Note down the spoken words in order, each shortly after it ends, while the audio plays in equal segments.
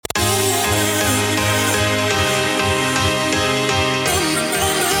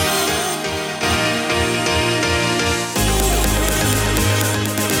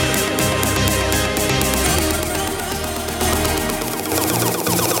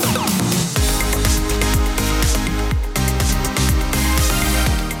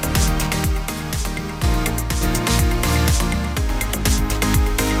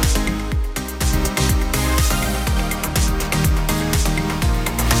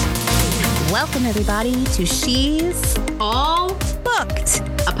Welcome, everybody, to She's All Booked,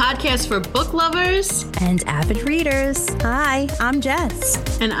 a podcast for book lovers and avid readers. Hi, I'm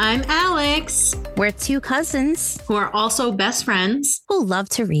Jess. And I'm Alex. We're two cousins Who are also best friends. who love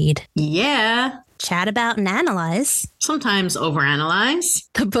to read, Yeah. chat about, and analyze Sometimes overanalyze.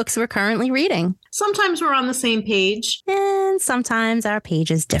 the books we're currently reading. Sometimes we're on the same page. And sometimes our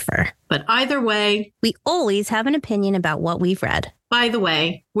pages differ. But either way, We always have an opinion about what we've read, by the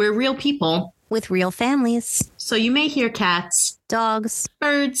way, we're real people. with real families, So you may hear cats, dogs,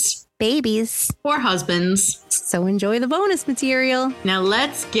 birds, babies. or husbands. So enjoy the bonus material. Now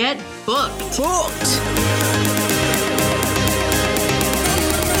let's get booked.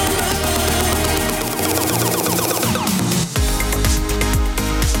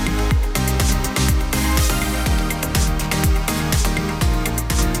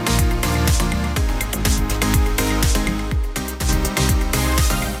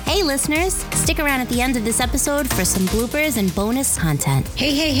 Hey, listeners, stick around at the end of this episode for some bloopers and bonus content.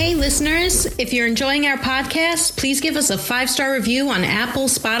 Hey, listeners. If you're enjoying our podcast, please give us a 5-star review on Apple,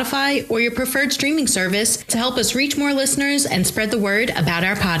 Spotify, or your preferred streaming service to help us reach more listeners and spread the word about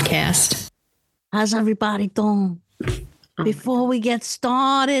our podcast. How's everybody doing? Before we get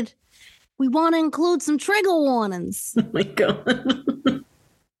started, we want to include some trigger warnings. Oh my God.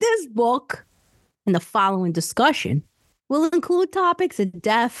 This book and the following discussion will include topics of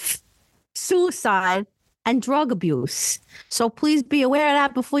death, suicide, and drug abuse. So please be aware of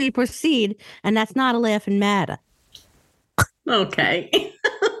that before you proceed, and that's not a laughing matter. Okay.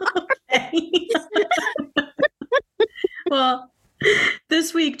 Okay. Well,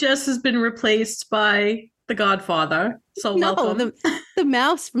 this week Jess has been replaced by the Godfather. So welcome. the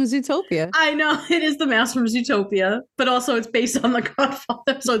mouse from Zootopia. I know it is the mouse from Zootopia, but also it's based on the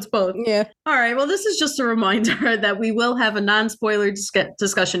Godfather, so it's both. Yeah. All right. Well, this is just a reminder that we will have a non-spoiler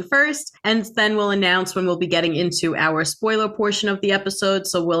discussion first, and then we'll announce when we'll be getting into our spoiler portion of the episode.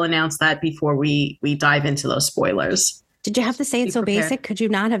 So we'll announce that before we dive into those spoilers. Did you have to say it so prepared. basic? Could you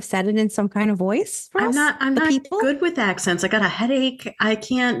not have said it in some kind of voice? For I'm us, not the people? good with accents. I got a headache. I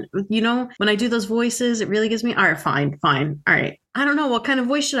can't, when I do those voices, it really gives me, all right, fine. All right. I don't know. What kind of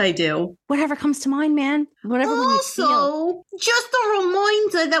voice should I do? Whatever comes to mind, man. Whatever when you feel. Also, just a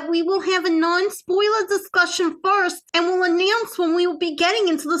reminder that we will have a non-spoiler discussion first, and we'll announce when we will be getting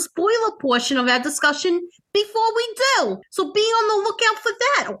into the spoiler portion of our discussion before we do. So be on the lookout for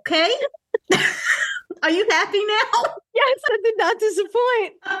that, okay? Are you happy now? Yes, that did not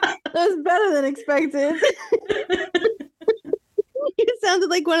disappoint. That was better than expected. You sounded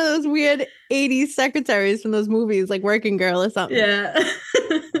like one of those weird 80s secretaries from those movies, like Working Girl or something. Yeah.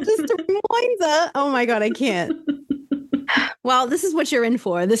 Just a reminder. Oh my God, I can't. Well, this is what you're in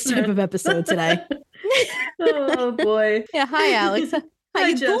for, this type of episode today. Oh, boy. Yeah, hi, Alex. How Hi,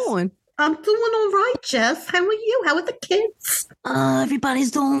 you Jess. doing? I'm doing all right, Jess. How are you? How are the kids?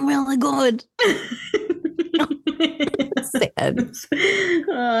 Everybody's doing really good. Sad.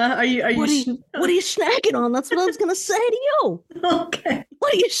 Are you? What are you snacking on? That's what I was going to say to you. Okay.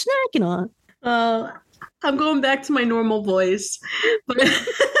 What are you snacking on? I'm going back to my normal voice, but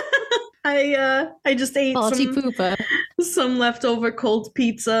I just ate some leftover cold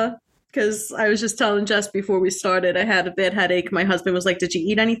pizza because I was just telling Jess before we started I had a bad headache. My husband was like, "Did you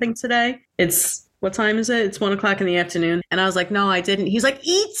eat anything today?" What time is it? It's 1:00 in the afternoon. And I was like, no, I didn't. He's like,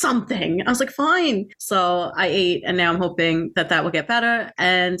 eat something. I was like, fine. So I ate, and now I'm hoping that will get better.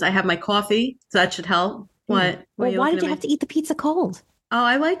 And I have my coffee, so that should help. What? Well, why did you have to eat the pizza cold? Oh,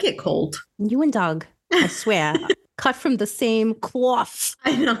 I like it cold. You and Doug, I swear, cut from the same cloth.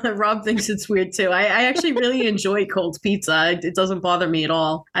 I know that Rob thinks it's weird too. I actually really enjoy cold pizza. It doesn't bother me at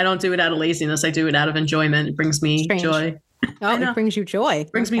all. I don't do it out of laziness. I do it out of enjoyment. It brings me joy. Oh, it brings you joy.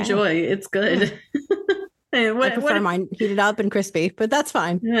 Brings me joy. It's good. Hey, I prefer mine heated up and crispy, but that's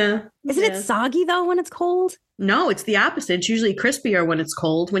fine. Yeah. Isn't it soggy though when it's cold? No, it's the opposite. It's usually crispier when it's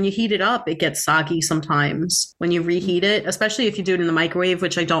cold. When you heat it up, it gets soggy sometimes. When you reheat it, especially if you do it in the microwave,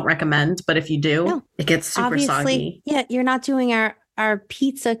 which I don't recommend, but if you do, it gets super soggy. Yeah, you're not doing our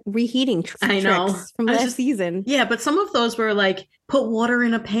pizza reheating tricks from last season. Yeah, but some of those were like put water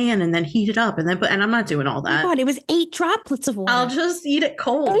in a pan and then heat it up and I'm not doing all that. Oh my God, it was 8 droplets of water. I'll just eat it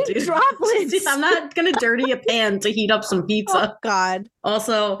cold. 8 droplets. I'm not gonna dirty a pan to heat up some pizza. Oh God.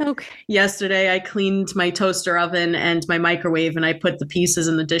 Also, yesterday I cleaned my toaster oven and my microwave, and I put the pieces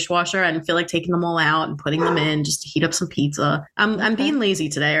in the dishwasher. I didn't feel like taking them all out and putting them in just to heat up some pizza. I'm being lazy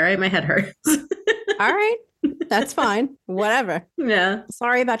today. All right, my head hurts. All right. That's fine. Whatever. Yeah.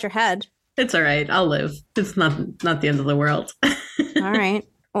 Sorry about your head. It's all right. I'll live. It's not the end of the world. All right.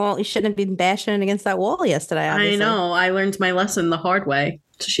 Well, you shouldn't have been bashing against that wall yesterday, obviously. I know. I learned my lesson the hard way.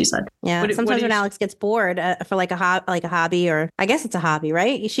 So she said. Yeah. Sometimes when Alex gets bored for like a hobby, or I guess it's a hobby,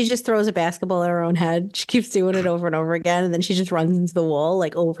 right? She just throws a basketball at her own head. She keeps doing it over and over again. And then she just runs into the wall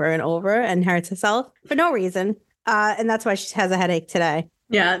like over and over and hurts herself for no reason. And that's why she has a headache today.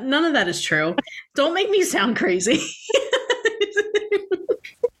 Yeah, none of that is true. Don't make me sound crazy.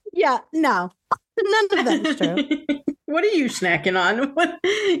 Yeah, no. None of that is true. What are you snacking on?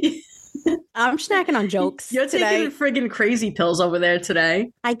 I'm snacking on jokes. You're taking friggin' crazy pills over there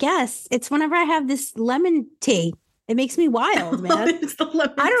today. I guess. It's whenever I have this lemon tea. It makes me wild, man. It's the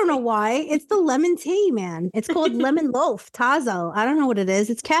lemon I don't know why. It's the lemon tea, man. It's called lemon loaf, Tazo. I don't know what it is.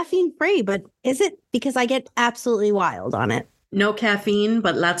 It's caffeine free, but is it? Because I get absolutely wild on it. No caffeine,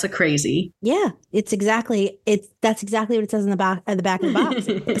 but lots of crazy. Yeah, that's exactly what it says in the back of the box.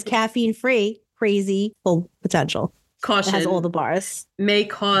 It's caffeine free, crazy, full potential. Caution. It has all the bars. May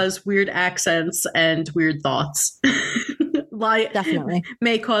cause weird accents and weird thoughts. Definitely.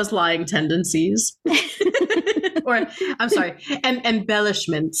 May cause lying tendencies. Or, I'm sorry,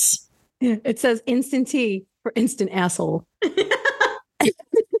 embellishments. It says instant tea for instant asshole.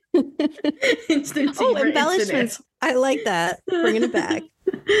 Instant tea for embellishments. I like that. Bringing it back.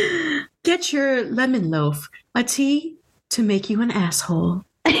 Get your lemon loaf, a tea to make you an asshole.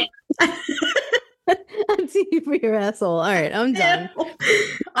 A tea for your asshole. All right, I'm done. Oh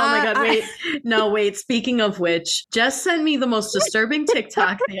my God, wait. No, wait. Speaking of which, Jess sent me the most disturbing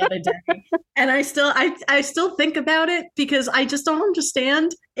TikTok the other day. And I still think about it because I just don't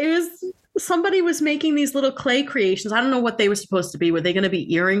understand. Somebody was making these little clay creations. I don't know what they were supposed to be. Were they going to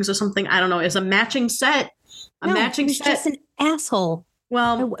be earrings or something? I don't know. It's a matching set. It's just an asshole.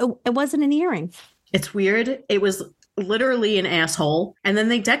 Well, it wasn't an earring. It's weird. It was literally an asshole, and then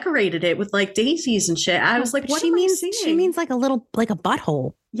they decorated it with like daisies and shit. I was like, what she means? She means like a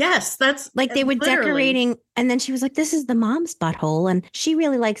butthole. Yes, that's like they were decorating, and then she was like, "This is the mom's butthole, and she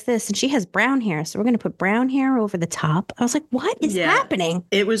really likes this, and she has brown hair, so we're going to put brown hair over the top." I was like, "What is happening?"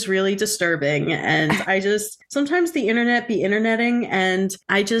 It was really disturbing, and I just sometimes the internet be interneting, and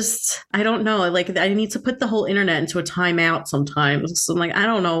I don't know. Like I need to put the whole internet into a timeout sometimes. So I'm like, I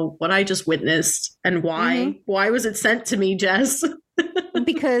don't know what I just witnessed and why. Mm-hmm. Why was it sent to me, Jess?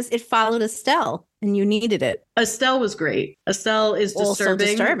 Because it followed Estelle and you needed it. Estelle was great. Estelle is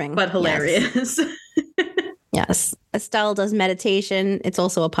disturbing. But hilarious. Yes. Estelle does meditation. It's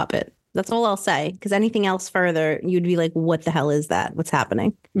also a puppet. That's all I'll say. Because anything else further, you'd be like, what the hell is that? What's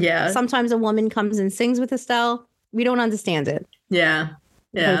happening? Yeah. Sometimes a woman comes and sings with Estelle. We don't understand it. Yeah.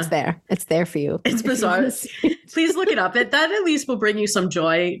 Yeah. But it's there. It's there for you. It's bizarre. Please look it up. That at least will bring you some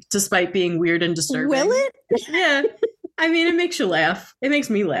joy, despite being weird and disturbing. Will it? Yeah. I mean, it makes you laugh. It makes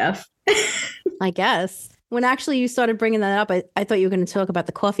me laugh. I guess. When actually you started bringing that up, I thought you were going to talk about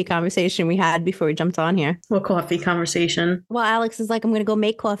the coffee conversation we had before we jumped on here. What coffee conversation? Well, Alex is like, I'm going to go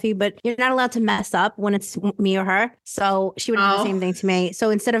make coffee, but you're not allowed to mess up when it's me or her. So she would do the same thing to me. So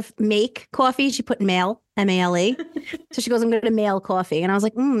instead of make coffee, she put mail, M-A-L-E. So she goes, I'm going to mail coffee. And I was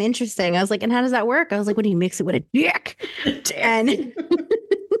like, interesting. I was like, and how does that work? I was like, what do you mix it with a dick? And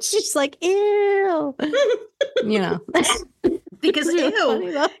she's like, ew. You know. Because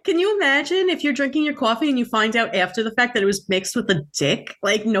ew, can you imagine if you're drinking your coffee and you find out after the fact that it was mixed with a dick?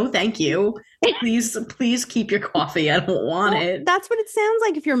 Like, no, thank you. Please keep your coffee. I don't want it. That's what it sounds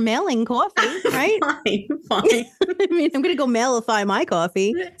like if you're mailing coffee, right? Fine. I mean, I'm going to go mailify my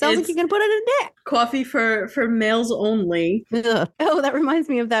coffee. Sounds like you're going to put it in a dick. Coffee for males only. Ugh. Oh, that reminds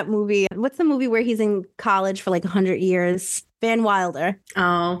me of that movie. What's the movie where he's in college for like 100 years? Van Wilder.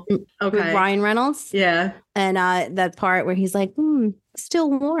 Oh, okay. With Ryan Reynolds. Yeah. And that part where he's like, still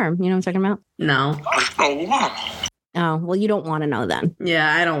warm. You know what I'm talking about? No. Still warm. Oh, well, you don't want to know then.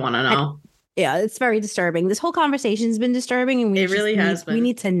 Yeah, I don't want to know. Yeah, it's very disturbing. This whole conversation's been disturbing. And it really has been. We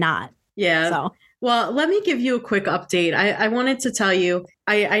need to not. Yeah. So. Well, let me give you a quick update. I wanted to tell you,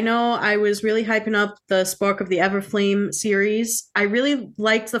 I know I was really hyping up the Spark of the Everflame series. I really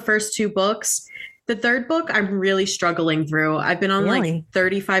liked the first 2 books. The third book, I'm really struggling through. I've been on like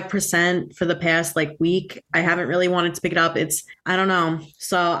 35% for the past week. I haven't really wanted to pick it up. I don't know.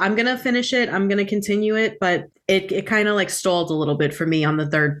 So I'm going to finish it. I'm going to continue it. But it kind of stalled a little bit for me on the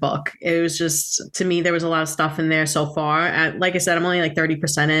third book. It was just, to me, there was a lot of stuff in there so far. Like I said, I'm only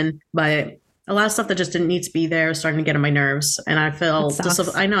 30% in, but a lot of stuff that just didn't need to be there is starting to get on my nerves. And I feel,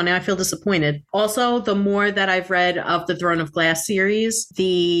 now I feel disappointed. Also, the more that I've read of the Throne of Glass series,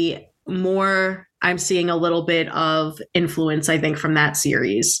 the more I'm seeing a little bit of influence, I think, from that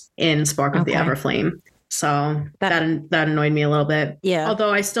series in Spark of the Everflame. So that annoyed me a little bit. Yeah.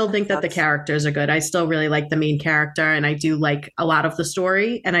 Although I still think that the characters are good. I still really like the main character, and I do like a lot of the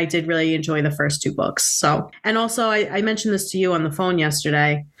story. And I did really enjoy the first 2 books. So, and also I mentioned this to you on the phone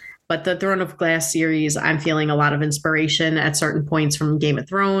yesterday, but the Throne of Glass series, I'm feeling a lot of inspiration at certain points from Game of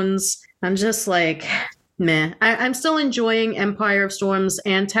Thrones. I'm just like, meh. I'm still enjoying Empire of Storms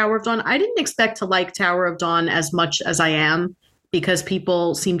and Tower of Dawn. I didn't expect to like Tower of Dawn as much as I am because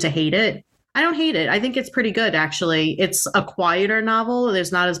people seem to hate it. I don't hate it. I think it's pretty good, actually. It's a quieter novel.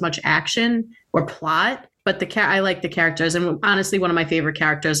 There's not as much action or plot, but I like the characters. And honestly, one of my favorite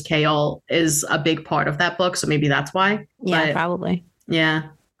characters, Kaol, is a big part of that book. So maybe that's why. Yeah, but, probably. Yeah.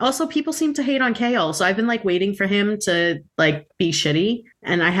 Also, people seem to hate on Kaol. So I've been like waiting for him to like be shitty.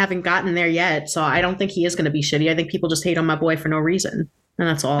 And I haven't gotten there yet. So I don't think he is going to be shitty. I think people just hate on my boy for no reason. And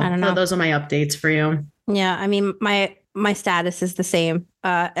that's all. I don't know. So those are my updates for you. Yeah. I mean, my status is the same.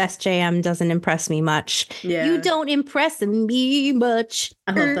 SJM doesn't impress me much. Yeah. You don't impress me much.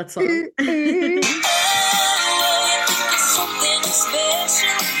 I love that song.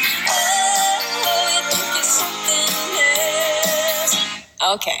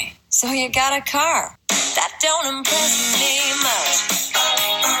 Okay, so you got a car. That don't impress me much.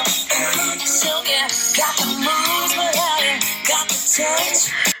 So you got the moves, but I got the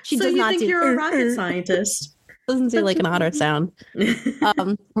touch. She so does you not think do you're a rocket scientist? Doesn't do like an otter sound.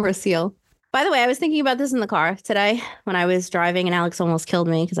 Or a seal. By the way, I was thinking about this in the car today when I was driving, and Alex almost killed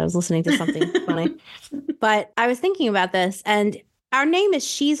me because I was listening to something funny. But I was thinking about this, and our name is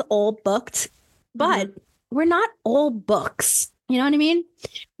She's All Booked, but we're not all books. You know what I mean?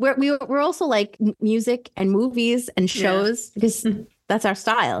 We're also like music and movies and shows because that's our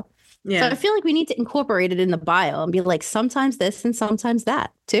style. Yeah. So I feel like we need to incorporate it in the bio and be like sometimes this and sometimes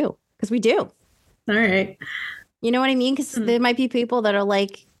that too, because we do. All right. You know what I mean? Because there might be people that are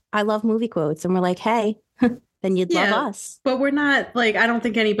like, I love movie quotes. And we're like, hey, then you'd love us. But we're not like, I don't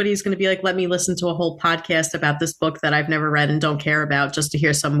think anybody's going to be like, let me listen to a whole podcast about this book that I've never read and don't care about just to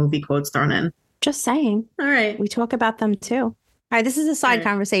hear some movie quotes thrown in. Just saying. All right. We talk about them too. All right. This is a side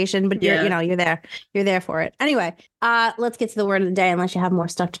conversation, but you're there. You're there for it. Anyway, let's get to the word of the day unless you have more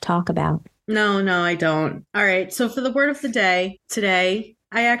stuff to talk about. No, I don't. All right. So for the word of the day today,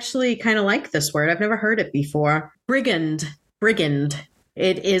 I actually kind of like this word. I've never heard it before. Brigand.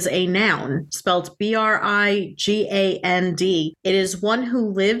 It is a noun spelled Brigand. It is one who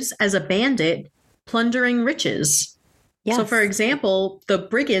lives as a bandit plundering riches. Yes. So for example, the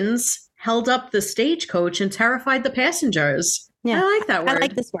brigands held up the stagecoach and terrified the passengers. Yeah. I like that word. I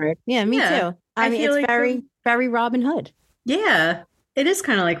like this word. Yeah, me too. I mean, it's like very Robin Hood. Yeah, it is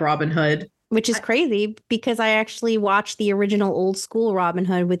kind of like Robin Hood. Which is crazy because I actually watched the original old school Robin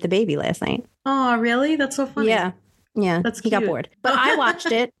Hood with the baby last night. Oh, really? That's so funny. Yeah. He got bored. But I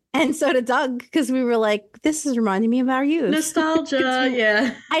watched it, and so did Doug, because we were like, this is reminding me of our youth. Nostalgia,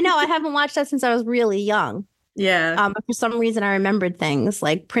 yeah. I know. I haven't watched that since I was really young. Yeah. But for some reason, I remembered things.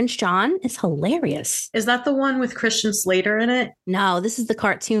 Like Prince John is hilarious. Is that the one with Christian Slater in it? No, this is the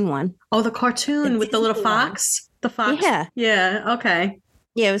cartoon one. Oh, the cartoon with the little fox? The fox? Yeah. Yeah, okay.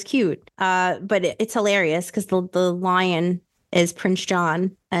 Yeah, it was cute. But it's hilarious because the lion is Prince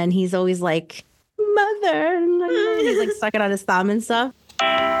John, and he's always like, Mother. He's like sucking on his thumb and stuff.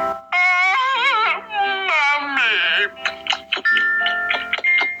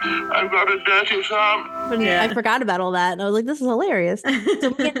 I've got a dirty thumb. Yeah. I forgot about all that. And I was like, this is hilarious. So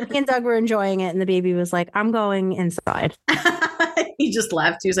me and Doug were enjoying it. And the baby was like, I'm going inside. He just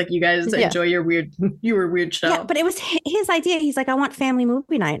laughed. He was like, you guys enjoy your weird show. Yeah, but it was his idea. He's like, I want family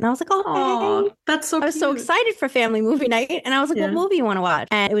movie night. And I was like, oh, hey. That's so cute. I was so excited for family movie night. And I was like, what movie you want to watch?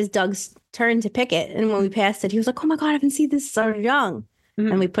 And it was Doug's turn to pick it. And when we passed it, he was like, oh my God, I haven't seen this so young.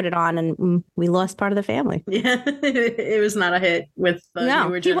 And we put it on and we lost part of the family. Yeah, it was not a hit with the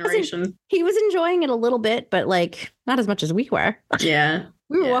newer generation. He was enjoying it a little bit, but like not as much as we were. Yeah.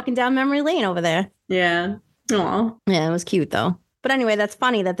 We were walking down memory lane over there. Yeah. Aw. Yeah, it was cute though. But anyway, that's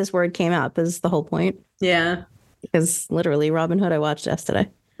funny that this word came up is the whole point. Yeah. Because literally Robin Hood I watched yesterday.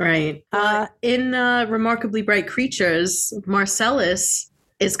 Right. In Remarkably Bright Creatures, Marcellus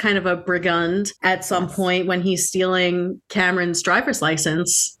is kind of a brigand at some point when he's stealing Cameron's driver's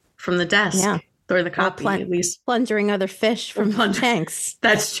license from the desk. Yeah. Or the copy, at least. Plundering other fish from tanks.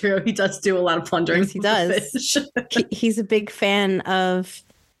 That's true. He does do a lot of plundering. Yes, he does. He's a big fan of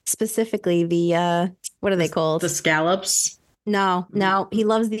specifically the, what are they called? The scallops? No. He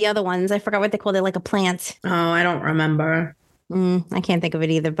loves the other ones. I forgot what they call. They're like a plant. Oh, I don't remember. I can't think of it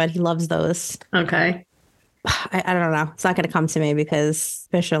either, but he loves those. Okay. I don't know. It's not going to come to me because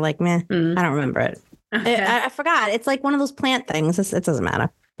fish are like, meh. I don't remember it. Okay. I forgot. It's like one of those plant things. It doesn't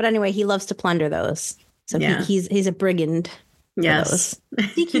matter. But anyway, he loves to plunder those. So Yeah. he's a brigand. Yes.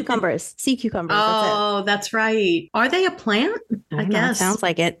 Sea cucumbers. Sea cucumbers. Oh, that's right. Are they a plant? I know, guess. it sounds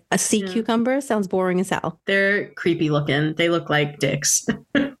like it. A sea cucumber sounds boring as hell. They're creepy looking. They look like dicks.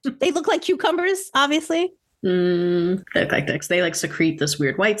 They look like cucumbers, obviously. They look like dicks. They like secrete this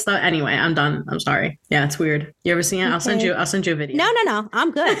weird white stuff. Anyway, I'm done. I'm sorry. Yeah, it's weird. You ever seen it? Okay. I'll send you a video. No.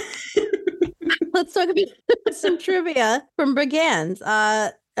 I'm good. Let's talk about some trivia from brigands.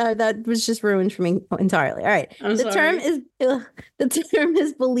 That was just ruined for me entirely. All right. The term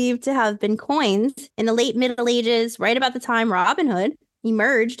is believed to have been coined in the late Middle Ages, right about the time Robin Hood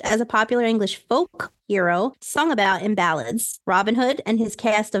emerged as a popular English folk hero sung about in ballads. Robin Hood and his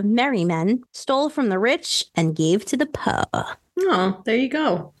cast of merry men stole from the rich and gave to the poor. Oh, there you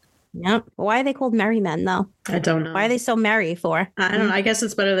go. Yep. Why are they called merry men, though? I don't know. Why are they so merry for? I don't know. I guess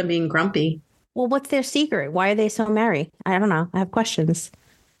it's better than being grumpy. Well, what's their secret? Why are they so merry? I don't know. I have questions.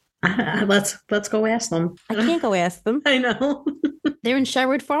 Let's go ask them. I can't go ask them. I know. They're in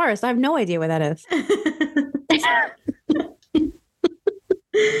Sherwood Forest. I have no idea where that is.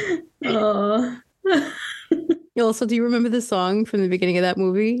 Also, do you remember the song from the beginning of that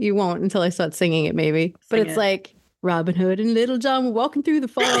movie? You won't until I start singing it, maybe. But it's like Robin Hood and Little John were walking through the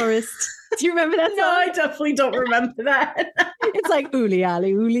forest. Do you remember that song? No, I definitely don't remember that. It's like ooly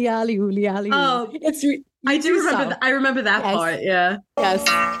alley, ooly alley, ooly alley. Oh, I do remember. I remember that part. Yeah. Yes.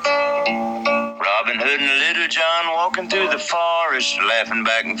 Robin Hood and Little John walking through the forest, laughing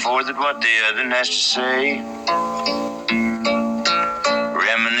back and forth at what the other has to say.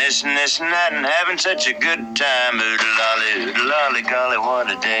 Reminiscing this and that and having such a good time. Oodle-lolly, golly, what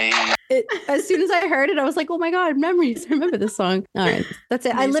a day. As soon as I heard it, I was like, oh my God, memories. I remember this song. All right. That's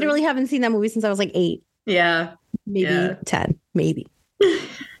it. Amazing. I literally haven't seen that movie since I was like 8. Yeah. Maybe 10. Maybe.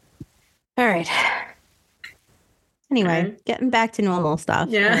 All right. Anyway, getting back to normal stuff.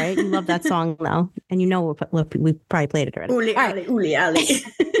 Yeah. All right. You love that song, though. And you know we probably played it already. Ooly, alley, ooly, alley.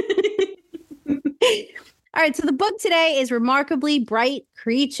 All right. So the book today is Remarkably Bright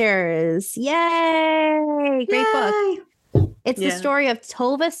Creatures. Yay. Great book. It's the story of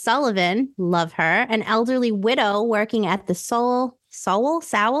Tova Sullivan, love her, an elderly widow working at the Sowell?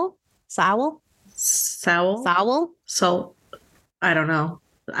 I don't know.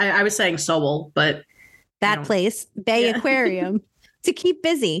 I was saying Sowell, but that place, Bay Aquarium, to keep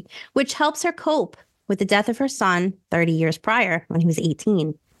busy, which helps her cope with the death of her son 30 years prior when he was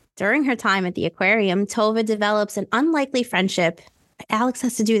 18. During her time at the aquarium, Tova develops an unlikely friendship. Alex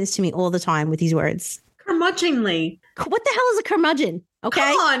has to do this to me all the time with these words. Curmudgeonly. What the hell is a curmudgeon? Okay.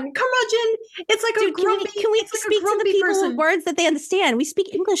 Come on, curmudgeon. It's like a grumpy. Can we speak to the people with words that they understand? We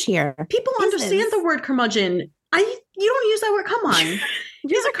speak English here. People understand the word curmudgeon. You don't use that word. Come on.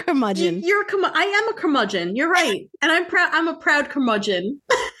 You're a curmudgeon. I am a curmudgeon. You're right. And I'm proud. I'm a proud curmudgeon.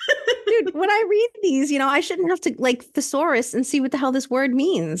 Dude, when I read these, I shouldn't have to thesaurus and see what the hell this word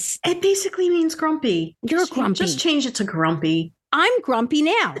means. It basically means grumpy. You're grumpy. Just change it to grumpy. I'm grumpy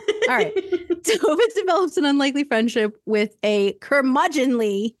now. All right. Tova develops an unlikely friendship with a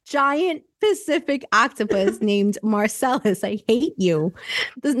curmudgeonly giant Pacific octopus named Marcellus. I hate you.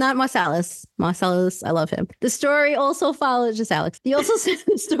 This is not Marcellus. Marcellus, I love him. The story also follows just Alex.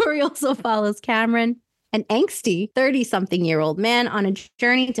 The story also follows Cameron, an angsty 30-something-year-old man on a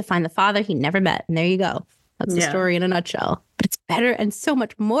journey to find the father he never met. And there you go. That's the story in a nutshell. But it's better and so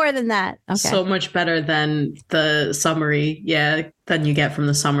much more than that. Okay. So much better than the summary. Yeah, than you get from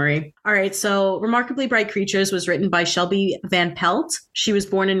the summary. All right. So Remarkably Bright Creatures was written by Shelby Van Pelt. She was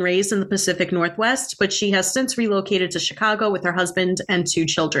born and raised in the Pacific Northwest, but she has since relocated to Chicago with her husband and 2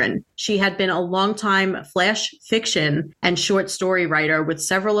 children. She had been a longtime flash fiction and short story writer, with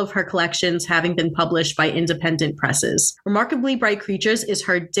several of her collections having been published by independent presses. Remarkably Bright Creatures is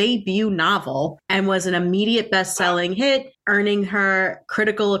her debut novel and was an immediate best-selling hit, earning her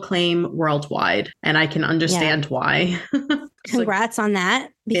critical acclaim worldwide. And I can understand why. Congrats on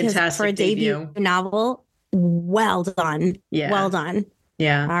that. Because for a debut novel, well done. Yeah. Well done.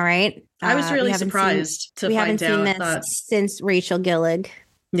 Yeah. All right. I was really surprised to find out. We haven't seen this since Rachel Gillig.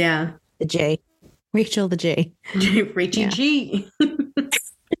 Yeah. The J. Rachel the J. Rachel G.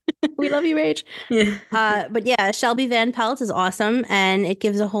 We love you, Rach. Yeah. But yeah, Shelby Van Pelt is awesome. And it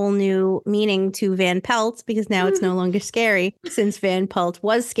gives a whole new meaning to Van Pelt because now it's no longer scary, since Van Pelt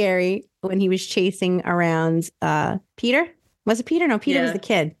was scary when he was chasing around Peter. Was it Peter? No, Peter was the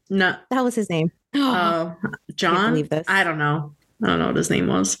kid. No. That was his name. Oh, John? I can't believe this. I don't know. I don't know what his name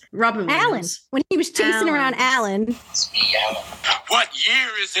was. Robin Williams. Alan. When he was chasing around Alan. It's me, Alan. What year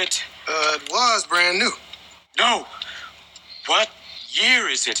is it? It was brand new. No. What year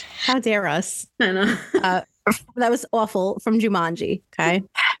is it? How dare us? I know. That was awful from Jumanji. Okay.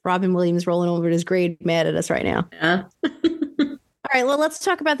 Robin Williams rolling over in his grave mad at us right now. Yeah. All right, well, let's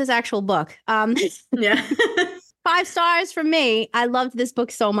talk about this actual book. Yeah. 5 stars from me. I loved this book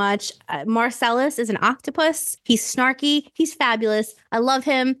so much. Marcellus is an octopus. He's snarky. He's fabulous. I love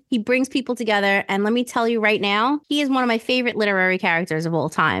him. He brings people together. And let me tell you right now, he is one of my favorite literary characters of all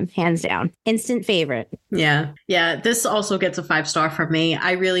time, hands down. Instant favorite. Yeah. Yeah. This also gets a 5-star from me.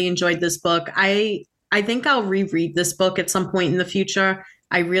 I really enjoyed this book. I think I'll reread this book at some point in the future.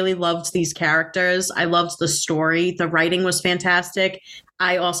 I really loved these characters. I loved the story. The writing was fantastic.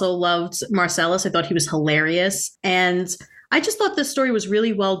 I also loved Marcellus. I thought he was hilarious. And I just thought this story was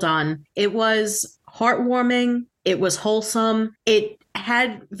really well done. It was heartwarming. It was wholesome. It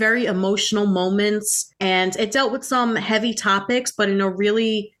had very emotional moments and it dealt with some heavy topics, but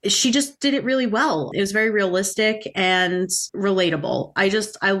she just did it really well. It was very realistic and relatable.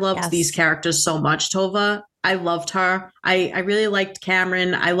 I loved these characters so much. Tova, I loved her. I really liked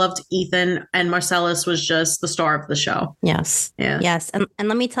Cameron. I loved Ethan, and Marcellus was just the star of the show. Yes. Yeah. Yes. And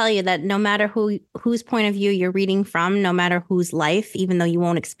let me tell you that no matter whose point of view you're reading from, no matter whose life, even though you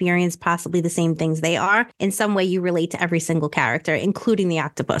won't experience possibly the same things they are, in some way you relate to every single character, including the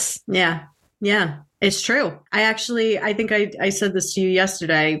octopus. Yeah. Yeah. It's true. I think I said this to you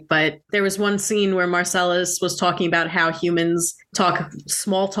yesterday, but there was one scene where Marcellus was talking about how humans talk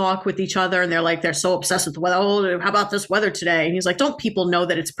small talk with each other and they're so obsessed with the weather. Oh, how about this weather today? And he's like, don't people know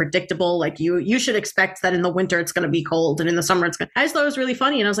that it's predictable? Like you should expect that in the winter it's going to be cold and in the summer I just thought it was really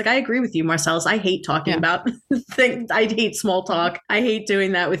funny. And I was like, I agree with you, Marcellus. I hate talking about things. I hate small talk. I hate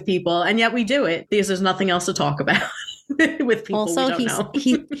doing that with people. And yet we do it because there's nothing else to talk about. With people also, we don't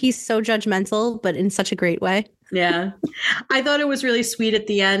know. he's so judgmental, but in such a great way. Yeah. I thought it was really sweet at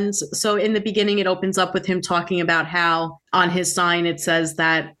the end. So in the beginning, it opens up with him talking about how on his sign, it says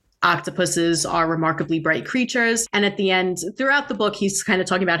that octopuses are remarkably bright creatures. And at the end, throughout the book, he's kind of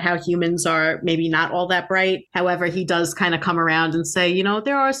talking about how humans are maybe not all that bright. However, he does kind of come around and say,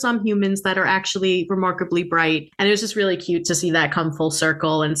 there are some humans that are actually remarkably bright. And it was just really cute to see that come full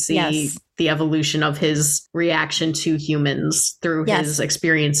circle and see the evolution of his reaction to humans through his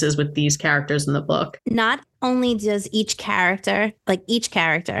experiences with these characters in the book. Not only does each character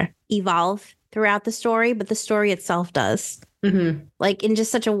evolve throughout the story, but the story itself does. Mm-hmm. Like in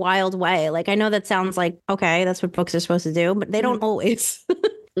just such a wild way. Like I know that sounds like, okay, that's what books are supposed to do, but they don't always.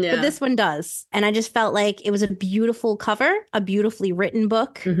 Yeah. But this one does. And I just felt like it was a beautiful cover, a beautifully written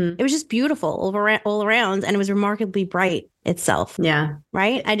book. Mm-hmm. It was just beautiful all around. And it was remarkably bright itself. Yeah.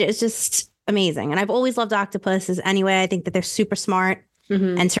 Right? It's just amazing. And I've always loved octopuses anyway. I think that they're super smart.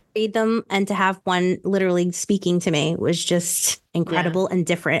 Mm-hmm. And to read them and to have one literally speaking to me was just incredible and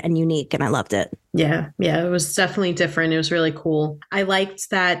different and unique. And I loved it. Yeah. Yeah. It was definitely different. It was really cool. I liked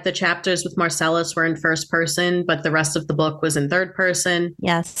that the chapters with Marcellus were in first person, but the rest of the book was in third person.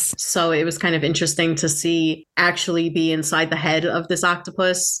 Yes. So it was kind of interesting to actually be inside the head of this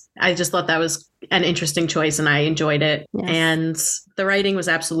octopus. I just thought that was an interesting choice and I enjoyed it. Yes. And the writing was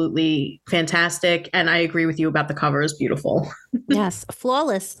absolutely fantastic. And I agree with you about the cover is beautiful. Yes.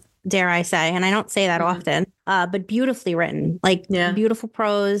 Flawless, dare I say. And I don't say that often, but beautifully written, beautiful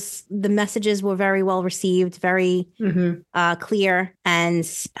prose. The messages were very well received, very clear and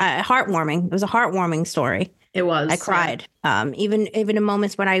heartwarming. It was a heartwarming story. It was. I cried. Even in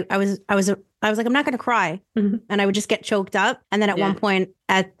moments when I was like, I'm not going to cry. Mm-hmm. And I would just get choked up. And then at one point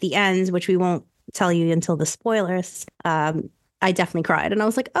at the end, which we won't tell you until the spoilers, I definitely cried. And I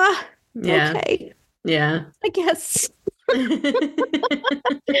was like, okay. Yeah. I guess.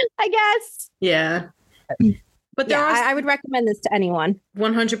 I guess. Yeah. But I would recommend this to anyone.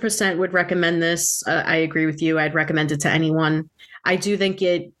 100% would recommend this. I agree with you. I'd recommend it to anyone. I do think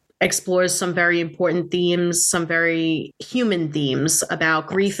it explores some very important themes, some very human themes about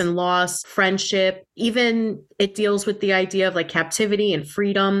grief and loss, friendship. Even it deals with the idea of like captivity and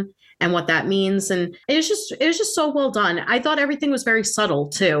freedom and what that means. And it was just so well done. I thought everything was very subtle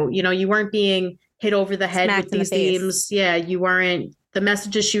too. You weren't being hit over the head with these themes. Yeah, you weren't. The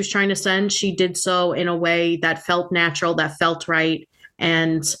messages she was trying to send, she did so in a way that felt natural, that felt right.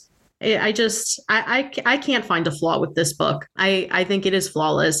 And I can't find a flaw with this book. I think it is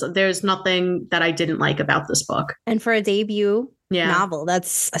flawless. There's nothing that I didn't like about this book. And for a debut novel,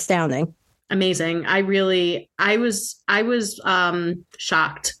 that's astounding. Amazing. I was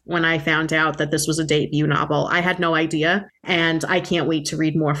shocked when I found out that this was a debut novel. I had no idea, and I can't wait to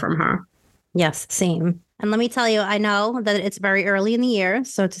read more from her. Yes, same. And let me tell you, I know that it's very early in the year.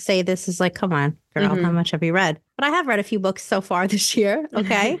 So to say this is like, come on, girl, how much have you read? But I have read a few books so far this year.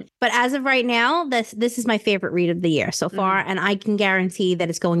 Okay. But as of right now, this is my favorite read of the year so far. And I can guarantee that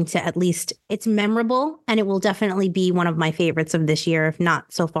it's going to it's memorable, and it will definitely be one of my favorites of this year, if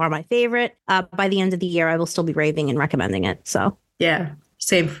not so far my favorite. By the end of the year, I will still be raving and recommending it. So yeah.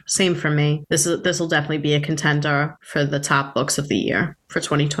 Same for me. This will definitely be a contender for the top books of the year for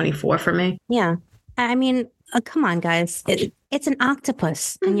 2024 for me. Yeah. I mean, come on, guys. It's an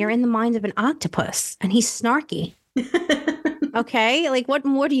octopus, and you're in the mind of an octopus, and he's snarky. Okay? Like, what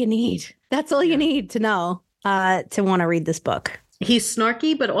more do you need? That's all you need to know to want to read this book. He's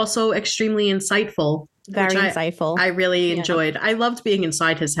snarky, but also extremely insightful. Very insightful. I really enjoyed. I loved being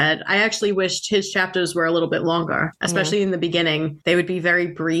inside his head. I actually wished his chapters were a little bit longer, especially in the beginning. They would be very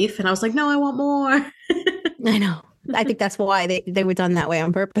brief, and I was like, no, I want more. I know. I think that's why they were done that way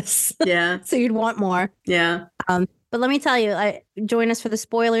on purpose. Yeah. So you'd want more. Yeah. But let me tell you, join us for the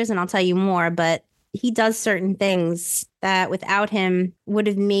spoilers and I'll tell you more. But he does certain things that without him would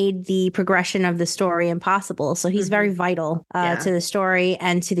have made the progression of the story impossible. So he's very vital to the story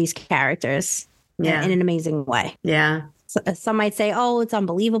and to these characters in an amazing way. Yeah. Some might say, oh, it's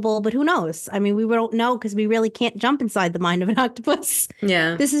unbelievable, but who knows? I mean, we don't know because we really can't jump inside the mind of an octopus.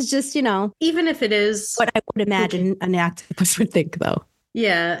 Yeah. This is just, even if it is what I would imagine an octopus would think, though.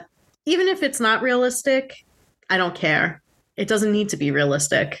 Yeah. Even if it's not realistic, I don't care. It doesn't need to be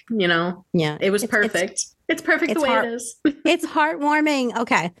realistic, Yeah. It was perfect. It's perfect the way it is. It's heartwarming.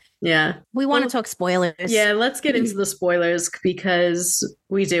 Okay. Yeah. We want to talk spoilers. Yeah, let's get into the spoilers because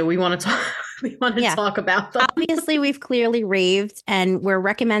we do. We want to talk. We want to talk about them. Obviously, we've clearly raved and we're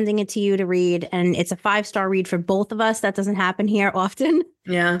recommending it to you to read. And it's a 5-star read for both of us. That doesn't happen here often.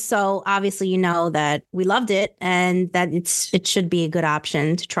 Yeah. So obviously, you know that we loved it and that it should be a good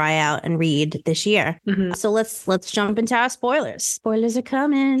option to try out and read this year. Mm-hmm. So let's jump into our spoilers. Spoilers are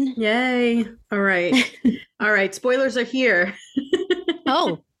coming. Yay. All right. All right. Spoilers are here.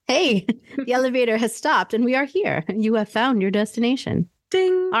 Oh, hey, the elevator has stopped and we are here. You have found your destination.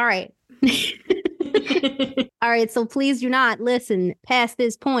 Ding. All right. All right, so please do not listen past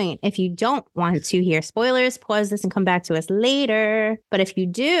this point. If you don't want to hear spoilers, pause this and come back to us later. But if you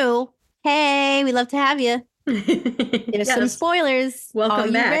do, hey, we love to have you. There's some spoilers.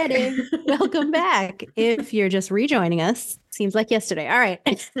 Welcome back. Ready? Welcome back. If you're just rejoining us, seems like yesterday. All right.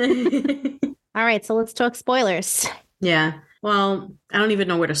 All right, so let's talk spoilers. Yeah. Well, I don't even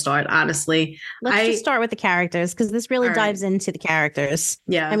know where to start, honestly. Let's just start with the characters because this really dives into the characters.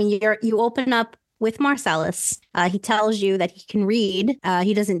 Yeah. I mean, you open up with Marcellus. He tells you that he can read.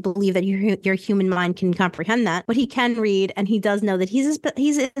 He doesn't believe that your human mind can comprehend that, but he can read, and he does know that he's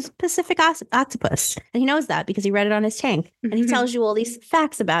a Pacific octopus, and he knows that because he read it on his tank. And he tells you all these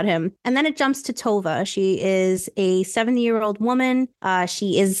facts about him. And then it jumps to Tova. She is a 70-year-old woman.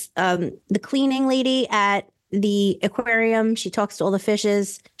 She is the cleaning lady at the aquarium. She talks to all the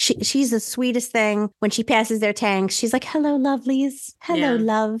fishes. She's the sweetest thing. When she passes their tanks, she's like, hello, lovelies. Hello,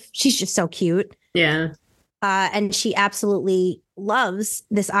 love. She's just so cute. Yeah. And she absolutely loves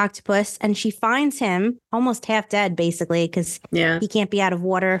this octopus. And she finds him almost half dead, basically, because he can't be out of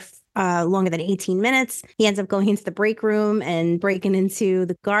water longer than 18 minutes. He ends up going into the break room and breaking into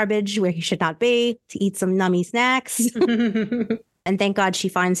the garbage where he should not be to eat some nummy snacks. And thank God she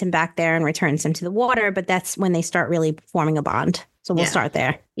finds him back there and returns him to the water. But that's when they start really forming a bond. So we'll start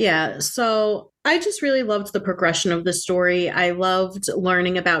there. Yeah. So I just really loved the progression of the story. I loved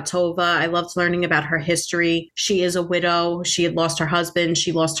learning about Tova. I loved learning about her history. She is a widow. She had lost her husband.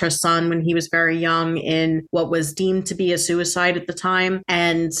 She lost her son when he was very young in what was deemed to be a suicide at the time.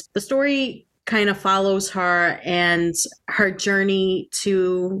 And the story kind of follows her and her journey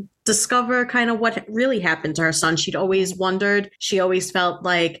to discover kind of what really happened to her son. She'd always wondered. She always felt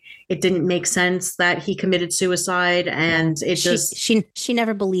like it didn't make sense that he committed suicide, and she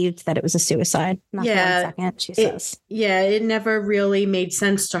never believed that it was a suicide. Not for 1 second, she says. It never really made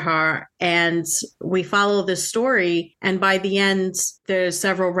sense to her. And we follow this story, and by the end, there's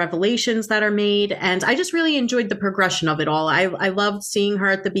several revelations that are made, and I just really enjoyed the progression of it all. I loved seeing her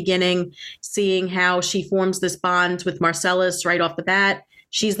at the beginning, seeing how she forms this bond with Marcellus right off the bat.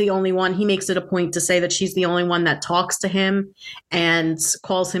 She's the only one. He makes it a point to say that she's the only one that talks to him and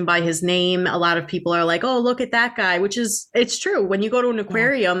calls him by his name. A lot of people are like, oh, look at that guy, which is, it's true. When you go to an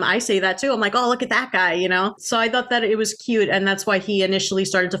aquarium, I say that too. I'm like, oh, look at that guy, So I thought that it was cute. And that's why he initially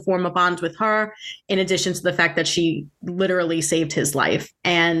started to form a bond with her, in addition to the fact that she literally saved his life.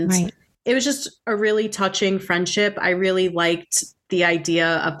 And it was just a really touching friendship. I really liked the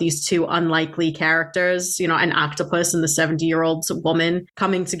idea of these two unlikely characters, you know, an octopus and the 70-year-old woman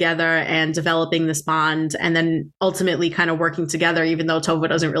coming together and developing this bond, and then ultimately kind of working together, even though Tova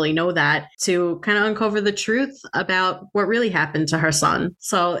doesn't really know that, to kind of uncover the truth about what really happened to her son.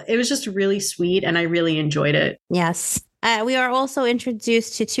 So it was just really sweet, and I really enjoyed it. Yes. We are also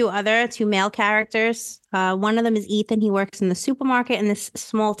introduced to two male characters. One of them is Ethan. He works in the supermarket in this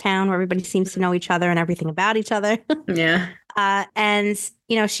small town where everybody seems to know each other and everything about each other. Yeah. And,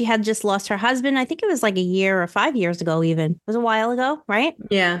 you know, she had just lost her husband. I think it was like a year or 5 years ago even. It was a while ago, right?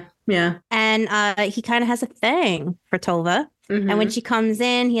 Yeah. Yeah. And he kind of has a thing for Tova. Mm-hmm. And when she comes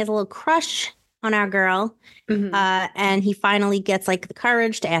in, he has a little crush on our girl. Mm-hmm. And he finally gets like the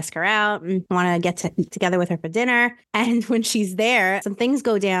courage to ask her out and want to get together with her for dinner. And when she's there, some things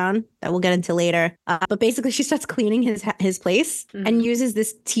go down that we'll get into later. But basically she starts cleaning his place and uses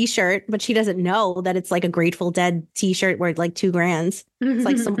this t-shirt, but she doesn't know that it's like a Grateful Dead t-shirt worth like $2,000. It's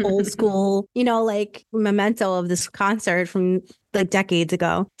like some old school, you know, like memento of this concert from like decades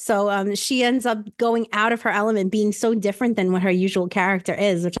ago. So she ends up going out of her element, being so different than what her usual character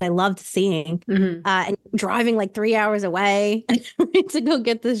is, which I loved seeing. And driving like 3 hours away to go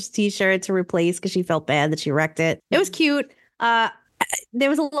get this t-shirt to replace because she felt bad that she wrecked it. It was cute. There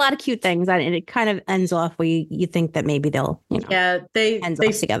was a lot of cute things, and it kind of ends off where you think that maybe they'll, you know, they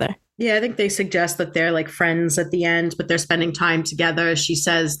together. Yeah, I think they suggest that they're like friends at the end, but they're spending time together. She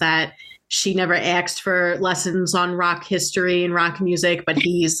says that she never asked for lessons on rock history and rock music, but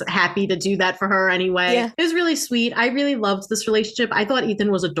he's happy to do that for her anyway. Yeah. It was really sweet. I really loved this relationship. I thought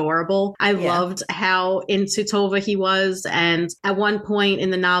Ethan was adorable. I loved how into Tova he was. And at one point in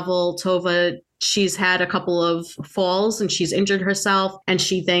the novel, Tova, she's had a couple of falls and she's injured herself, and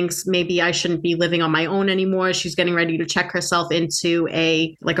she thinks maybe I shouldn't be living on my own anymore. She's getting ready to check herself into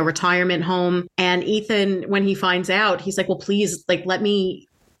a retirement home. And Ethan, when he finds out, he's like, well, please, like, let me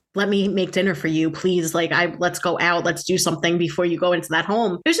make dinner for you, please. Like, let's go out. Let's do something before you go into that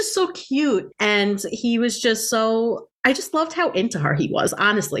home. It was just so cute. And he was just I just loved how into her he was,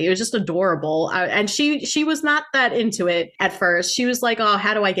 honestly. It was just adorable. And she was not that into it at first. She was like, oh,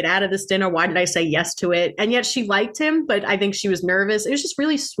 how do I get out of this dinner? Why did I say yes to it? And yet she liked him, but I think she was nervous. It was just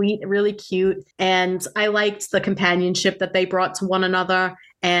really sweet, really cute. And I liked the companionship that they brought to one another.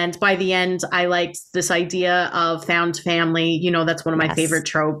 And by the end, I liked this idea of found family. You know, that's one of my favorite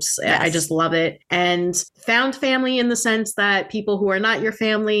tropes. Yes. I just love it. And found family in the sense that people who are not your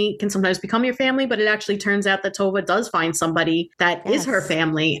family can sometimes become your family, but it actually turns out that Tova does find somebody that is her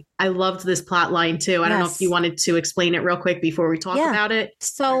family. I loved this plot line too. I don't know if you wanted to explain it real quick before we talk about it.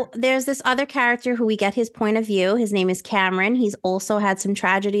 So there's this other character who we get his point of view. His name is Cameron. He's also had some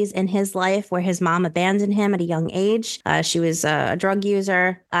tragedies in his life where his mom abandoned him at a young age. She was a drug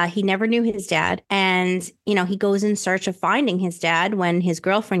user. He never knew his dad. And, you know, he goes in search of finding his dad when his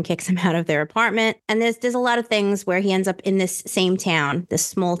girlfriend kicks him out of their apartment. And there's a lot of things where he ends up in this same town, this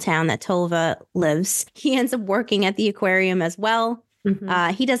small town that Tova lives. He ends up working at the aquarium as well.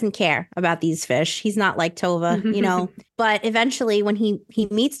 Mm-hmm. He doesn't care about these fish. He's not like Tova, you know. But eventually when he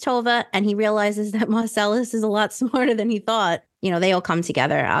meets Tova and he realizes that Marcellus is a lot smarter than he thought, you know, they all come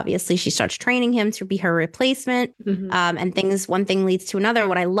together. Obviously, she starts training him to be her replacement. And one thing leads to another.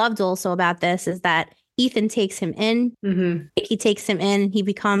 What I loved also about this is that Ethan takes him in. He takes him in. He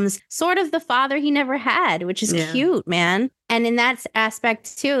becomes sort of the father he never had, which is cute, man. And in that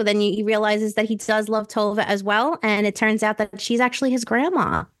aspect, too, then he realizes that he does love Tova as well. And it turns out that she's actually his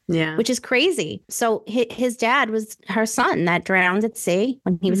grandma. Yeah. Which is crazy. So his dad was her son that drowned at sea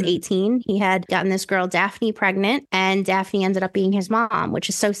when he was 18. He had gotten this girl, Daphne, pregnant, and Daphne ended up being his mom, which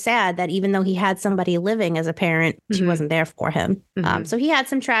is so sad that even though he had somebody living as a parent, she wasn't there for him. So he had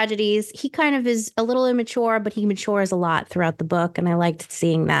some tragedies. He kind of is a little immature, but he matures a lot throughout the book. And I liked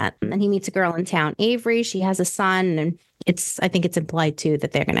seeing that. And then he meets a girl in town, Avery. She has a son, and I think it's implied, too,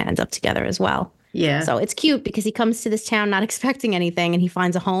 that they're going to end up together as well. Yeah. So it's cute because he comes to this town not expecting anything, and he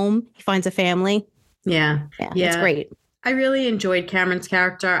finds a home, he finds a family. Yeah. It's great. I really enjoyed Cameron's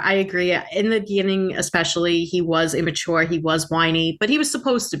character. I agree. In the beginning, especially, he was immature. He was whiny, but he was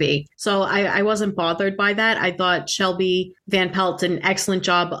supposed to be. So I wasn't bothered by that. I thought Shelby Van Pelt did an excellent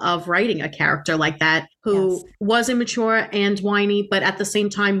job of writing a character like that who was immature and whiny, but at the same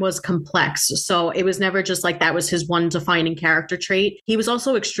time was complex. So it was never just like that was his one defining character trait. He was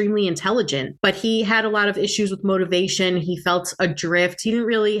also extremely intelligent, but he had a lot of issues with motivation. He felt adrift. He didn't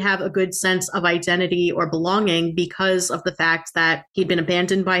really have a good sense of identity or belonging because of the fact that he'd been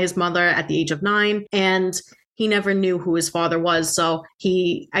abandoned by his mother at the age of 9, and he never knew who his father was. So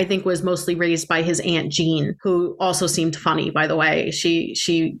he, I think, was mostly raised by his Aunt Jean, who also seemed funny, by the way.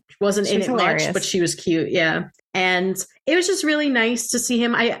 She wasn't in it much, but she was cute. Yeah. And it was just really nice to see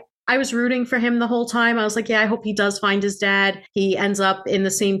him. I was rooting for him the whole time. I was like, yeah, I hope he does find his dad. He ends up in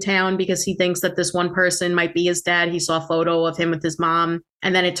the same town because he thinks that this one person might be his dad. He saw a photo of him with his mom.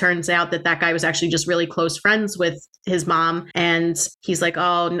 And then it turns out that that guy was actually just really close friends with his mom. And he's like,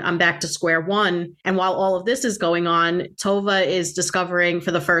 oh, I'm back to square one. And while all of this is going on, Tova is discovering for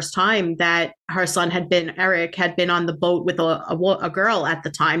the first time that her son Eric had been on the boat with a girl at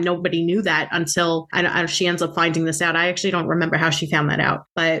the time. Nobody knew that until she ends up finding this out. I actually don't remember how she found that out,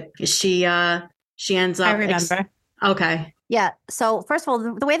 but she ends up. I remember. Okay. Yeah. So first of all,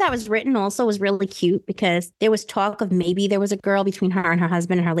 the way that was written also was really cute because there was talk of maybe there was a girl between her and her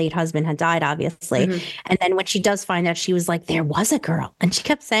husband, and her late husband had died, obviously. Mm-hmm. And then when she does find out, she was like, there was a girl. And she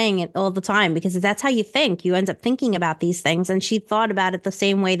kept saying it all the time because that's how you think. You end up thinking about these things. And she thought about it the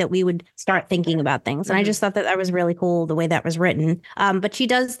same way that we would start thinking about things. And I just thought that was really cool, the way that was written. But she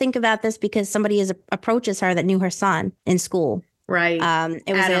does think about this because somebody approaches her that knew her son in school. Right.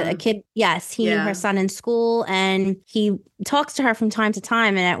 It was a kid. Yes. He knew her son in school, and he talks to her from time to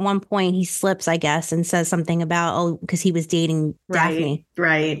time. And at one point he slips, I guess, and says something about, because he was dating Daphne.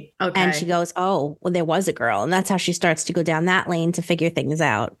 Right. Okay. And she goes, oh, well, there was a girl. And that's how she starts to go down that lane to figure things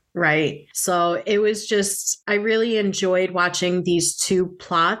out. Right. So it was just, I really enjoyed watching these two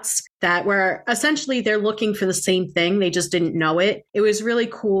plots that were essentially, they're looking for the same thing. They just didn't know it. It was really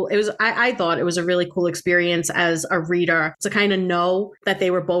cool. I thought it was a really cool experience as a reader to kind of know that they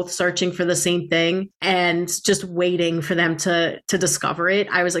were both searching for the same thing and just waiting for them to discover it.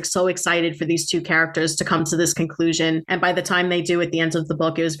 I was like so excited for these two characters to come to this conclusion. And by the time they do at the end of the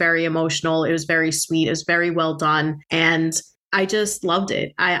book, it was very emotional. It was very sweet. It was very well done. And I just loved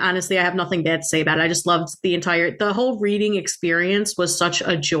it. I have nothing bad to say about it. I just loved the whole reading experience was such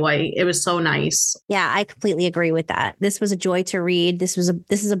a joy. It was so nice. Yeah, I completely agree with that. This was a joy to read. This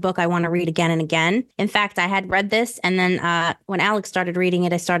is a book I want to read again and again. In fact, I had read this, and then when Alex started reading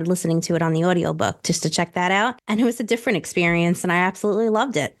it, I started listening to it on the audiobook just to check that out. And it was a different experience, and I absolutely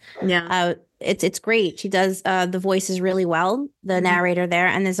loved it. Yeah. It's great. She does the voices really well, the narrator there.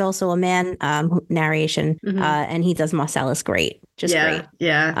 And there's also a man narration, and he does Marcellus great. Great.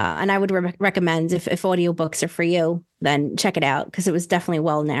 Yeah. And I would recommend, if audiobooks are for you, then check it out, because it was definitely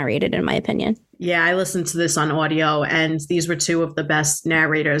well narrated, in my opinion. Yeah, I listened to this on audio, and these were two of the best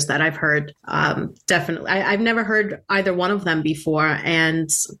narrators that I've heard. Definitely. I've never heard either one of them before, and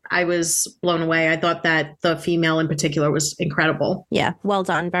I was blown away. I thought that the female in particular was incredible. Yeah, well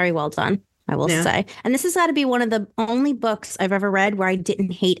done. Very well done, I will say. And this has got to be one of the only books I've ever read where I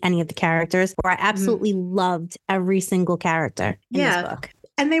didn't hate any of the characters, where I absolutely loved every single character in this book.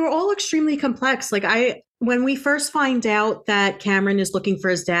 And they were all extremely complex. Like when we first find out that Cameron is looking for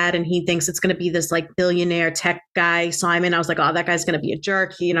his dad and he thinks it's going to be this like billionaire tech guy, Simon, I was like, oh, that guy's going to be a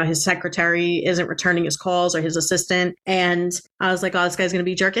jerk. His secretary isn't returning his calls, or his assistant. And I was like, oh, this guy's going to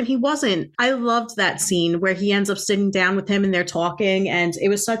be a jerk. And he wasn't. I loved that scene where he ends up sitting down with him and they're talking. And it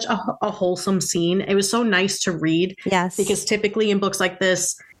was such a wholesome scene. It was so nice to read. Yes. Because typically in books like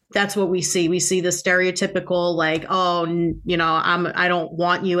this, that's what we see. We see the stereotypical, like, oh, I don't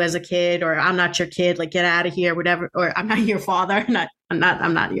want you as a kid, or I'm not your kid, like, get out of here, whatever, or I'm not your father, I'm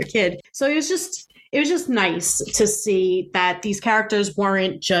not your kid. So it was just nice to see that these characters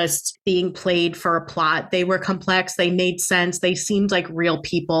weren't just being played for a plot. They were complex. They made sense. They seemed like real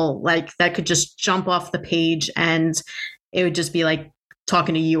people, like that could just jump off the page and it would just be like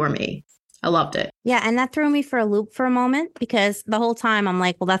talking to you or me. I loved it. Yeah, and that threw me for a loop for a moment, because the whole time I'm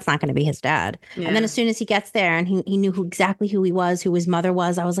like, well, that's not going to be his dad. Yeah. And then as soon as he gets there and he knew exactly who he was, who his mother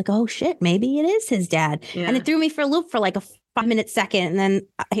was, I was like, oh, shit, maybe it is his dad. Yeah. And it threw me for a loop for like a 5-minute second. And then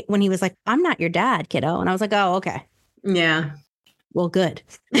when he was like, I'm not your dad, kiddo. And I was like, oh, okay. Yeah. Well, good.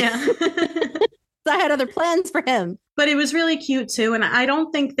 Yeah. I had other plans for him. But it was really cute, too. And I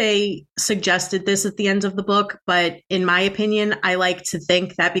don't think they suggested this at the end of the book. But in my opinion, I like to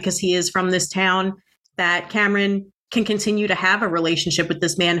think that because he is from this town, that Cameron can continue to have a relationship with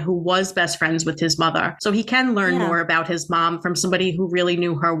this man who was best friends with his mother. So he can learn more about his mom from somebody who really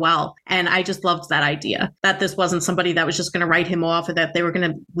knew her well. And I just loved that idea, that this wasn't somebody that was just going to write him off, or that they were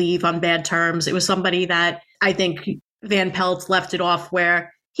going to leave on bad terms. It was somebody that I think Van Pelt left it off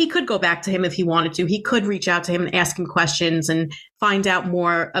where he could go back to him if he wanted to. He could reach out to him and ask him questions and find out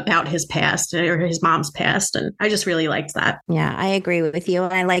more about his past, or his mom's past. And I just really liked that. Yeah, I agree with you.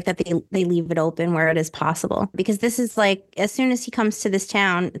 And I like that they leave it open where it is possible, because this is like, as soon as he comes to this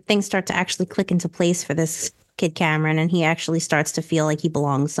town, things start to actually click into place for this kid Cameron, and he actually starts to feel like he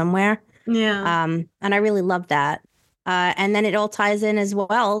belongs somewhere. Yeah. And I really love that. And then it all ties in as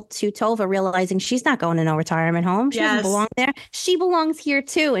well to Tova realizing she's not going to no retirement home. She doesn't belong there. She belongs here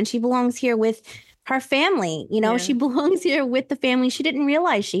too. And she belongs here with her family. You know, she belongs here with the family she didn't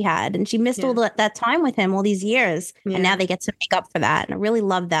realize she had. And she missed all that time with him all these years. Yeah. And now they get to make up for that. And I really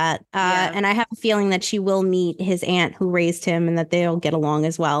love that. And I have a feeling that she will meet his aunt who raised him and that they'll get along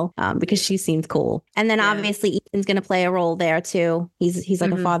as well because she seems cool. And then obviously Ethan's going to play a role there too. He's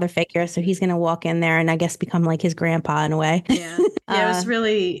like a father figure. So he's going to walk in there and I guess become like his grandpa in a way. Yeah. Yeah,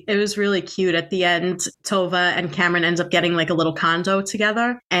 it was really cute. At the end, Tova and Cameron ends up getting like a little condo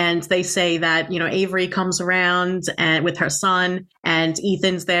together. And they say that, you know, Avery comes around and with her son and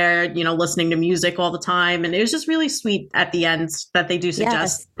Ethan's there, you know, listening to music all the time. And it was just really sweet at the end that they do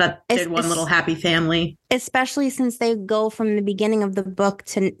suggest that they're one little happy family. Especially since they go from the beginning of the book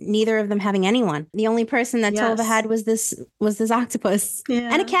to neither of them having anyone. The only person that Tova had was this octopus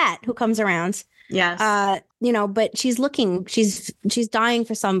and a cat who comes around. Yes. You know, but she's dying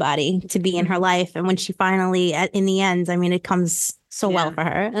for somebody to be in her life. And when she finally, in the end, I mean, it comes so well for her.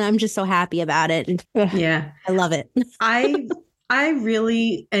 And I'm just so happy about it. And, I love it. I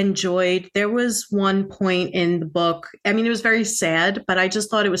really enjoyed, there was one point in the book, I mean, it was very sad, but I just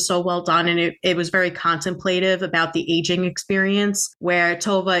thought it was so well done. And it was very contemplative about the aging experience where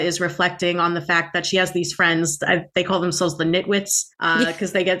Tova is reflecting on the fact that she has these friends, they call themselves the nitwits,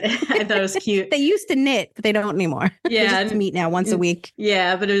 because they get, I thought it was cute. They used to knit, but they don't anymore. Yeah. They just meet now once a week.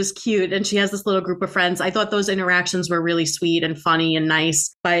 Yeah, but it was cute. And she has this little group of friends. I thought those interactions were really sweet and funny and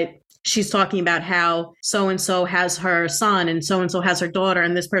nice, but she's talking about how so-and-so has her son and so-and-so has her daughter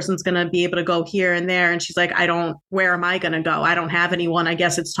and this person's going to be able to go here and there. And she's like, where am I going to go? I don't have anyone. I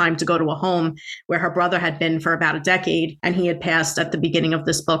guess it's time to go to a home where her brother had been for about a decade. And he had passed at the beginning of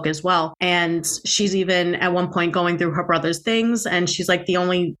this book as well. And she's even at one point going through her brother's things. And she's like, the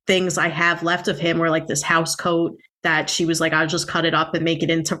only things I have left of him were like this house coat that she was like, I'll just cut it up and make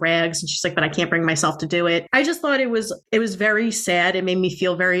it into rags. And she's like, but I can't bring myself to do it. I just thought it was very sad. It made me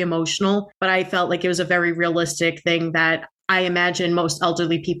feel very emotional, but I felt like it was a very realistic thing that I imagine most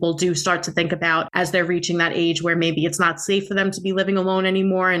elderly people do start to think about as they're reaching that age where maybe it's not safe for them to be living alone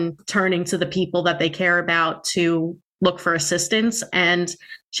anymore and turning to the people that they care about to look for assistance. And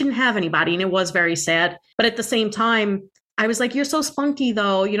she didn't have anybody. And it was very sad. But at the same time, I was like, you're so spunky,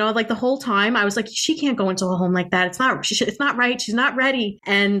 though. You know, like the whole time I was like, she can't go into a home like that. It's not right. She's not ready.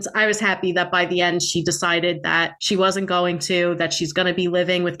 And I was happy that by the end, she decided that she wasn't going to, that she's going to be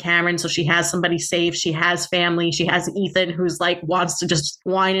living with Cameron. So she has somebody safe. She has family. She has Ethan, who's like, wants to just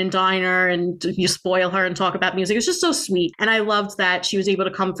wine and dine her and you spoil her and talk about music. It's just so sweet. And I loved that she was able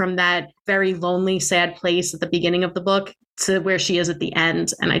to come from that very lonely, sad place at the beginning of the book to where she is at the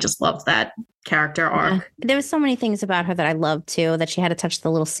end. And I just loved that character arc. Yeah. There was so many things about her that I loved too, that she had to touch the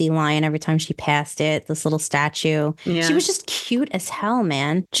little sea lion every time she passed it, this little statue. Yeah. She was just cute as hell,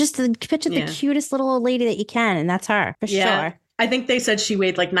 man. Just picture the cutest little old lady that you can. And that's her for sure. I think they said she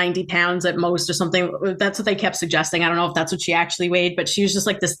weighed like 90 pounds at most or something. That's what they kept suggesting. I don't know if that's what she actually weighed, but she was just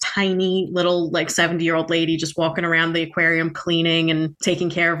like this tiny little like 70-year-old lady just walking around the aquarium cleaning and taking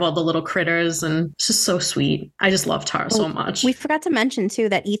care of all the little critters. And it's just so sweet. I just loved her so much. We forgot to mention too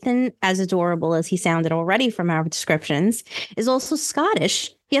that Ethan, as adorable as he sounded already from our descriptions, is also Scottish.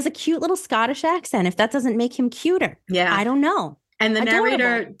 He has a cute little Scottish accent. If that doesn't make him cuter, I don't know. And the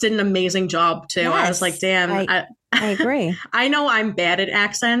narrator did an amazing job too. Yes, I was like, damn, I agree. I know I'm bad at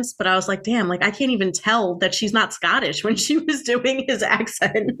accents, but I was like, damn, like I can't even tell that she's not Scottish when she was doing his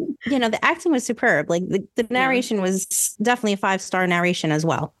accent. You know, the acting was superb. Like the narration was definitely a 5-star narration as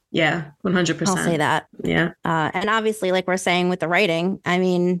well. Yeah, 100%. I'll say that. Yeah. And obviously, like we're saying with the writing, I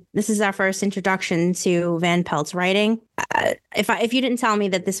mean, this is our first introduction to Van Pelt's writing. If you didn't tell me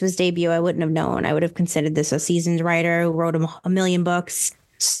that this was debut, I wouldn't have known. I would have considered this a seasoned writer who wrote a million books,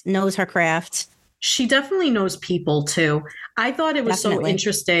 knows her craft. She definitely knows people too. I thought it was so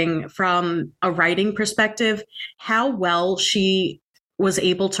interesting from a writing perspective, how well she was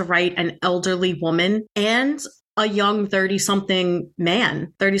able to write an elderly woman and a young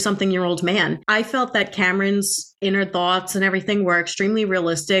 30-something-year-old man. I felt that Cameron's inner thoughts and everything were extremely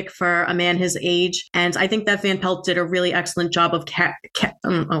realistic for a man his age. And I think that Van Pelt did a really excellent job of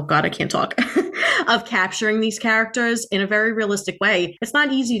of capturing these characters in a very realistic way. It's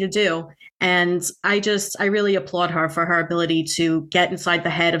not easy to do. And I really applaud her for her ability to get inside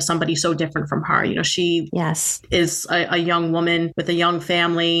the head of somebody so different from her. You know, she is a young woman with a young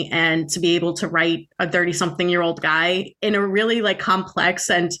family, and to be able to write a 30-something-year-old guy in a really like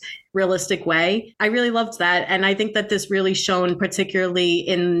complex and realistic way. I really loved that. And I think that this really shone particularly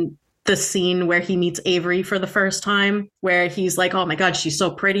in the scene where he meets Avery for the first time, where he's like, oh my God, she's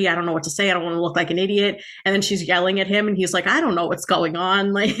so pretty. I don't know what to say. I don't want to look like an idiot. And then she's yelling at him and he's like, I don't know what's going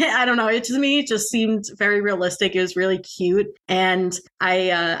on. Like, I don't know. It to me, it just seemed very realistic. It was really cute. And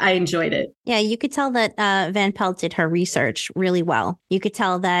I enjoyed it. Yeah, you could tell that Van Pelt did her research really well. You could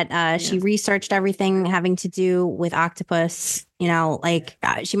tell that she researched everything having to do with octopus. You know, like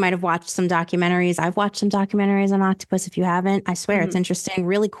she might have watched some documentaries. I've watched some documentaries on octopus. If you haven't, I swear it's interesting,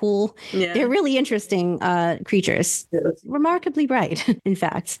 really cool. Yeah. They're really interesting creatures. Remarkably bright, in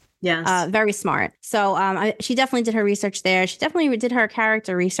fact. Yes. Very smart. So she definitely did her research there. She definitely did her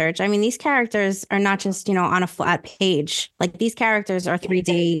character research. I mean, these characters are not just, on a flat page. Like these characters are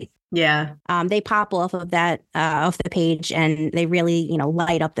 3D. Yeah. They pop off of that, off the page, and they really,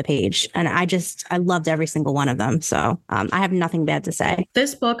 light up the page. And I loved every single one of them. So I have nothing bad to say.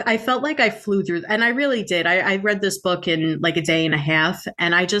 This book, I felt like I flew through, and I really did. I read this book in like a day and a half,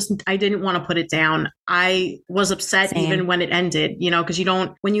 and I didn't want to put it down. I was upset even when it ended,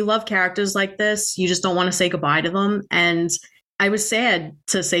 because when you love characters like this, you just don't want to say goodbye to them. And I was sad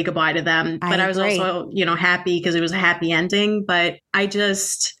to say goodbye to them, but I was also, happy because it was a happy ending. But it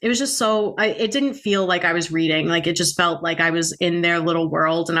was just so, it didn't feel like I was reading. Like it just felt like I was in their little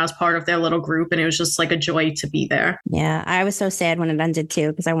world and I was part of their little group. And it was just like a joy to be there. Yeah. I was so sad when it ended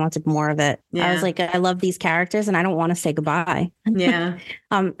too, because I wanted more of it. Yeah. I was like, I love these characters and I don't want to say goodbye. Yeah.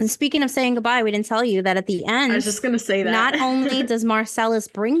 And speaking of saying goodbye, we didn't tell you that at the end, I was just going to say that. Not only does Marcellus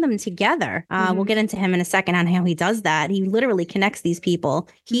bring them together, we'll get into him in a second on how he does that. He literally connects these people.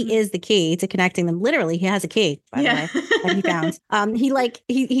 He is the key to connecting them. Literally, he has a key, by the way, that he found.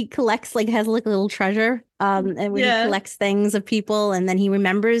 He collects, has like a little treasure. And when he collects things of people, and then he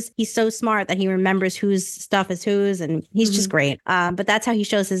remembers, he's so smart that he remembers whose stuff is whose, and he's just great. But that's how he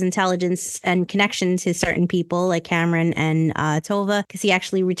shows his intelligence and connection to certain people like Cameron and Tova, because he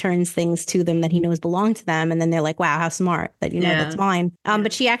actually returns things to them that he knows belong to them. And then they're like, wow, how smart that, that's mine.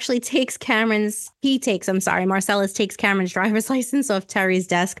 But she actually takes Marcellus takes Cameron's driver's license off Terry's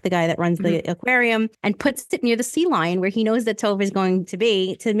desk, the guy that runs the aquarium, and puts it near the sea lion where he knows that Tova is going to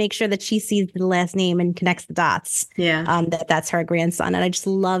be, to make sure that she sees the last name and connects the dots. Yeah. That's her grandson. And I just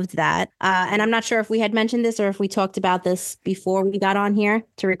loved that. And I'm not sure if we had mentioned this or if we talked about this before we got on here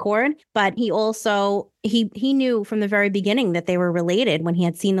to record, but he also, he knew from the very beginning that they were related when he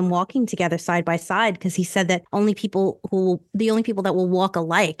had seen them walking together side by side, because he said that the only people that will walk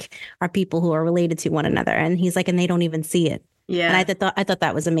alike are people who are related to one another. And he's like, and they don't even see it. Yeah. And I thought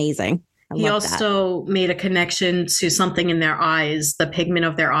that was amazing. He also made a connection to something in their eyes, the pigment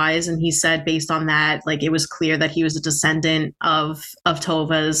of their eyes. And he said based on that, like it was clear that he was a descendant of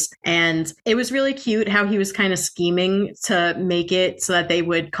Tova's. And it was really cute how he was kind of scheming to make it so that they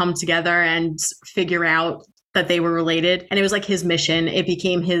would come together and figure out that they were related. And it was like his mission. It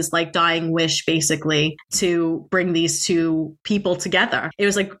became his like dying wish, basically, to bring these two people together. It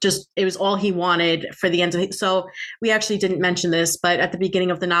was like it was all he wanted for the end of it. So we actually didn't mention this, but at the beginning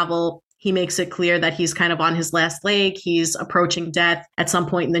of the novel, he makes it clear that he's kind of on his last leg. He's approaching death at some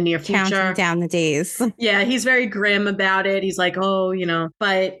point in the near future. Counting down the days. Yeah, he's very grim about it. He's like,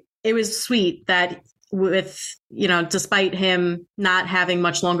 but it was sweet that with, despite him not having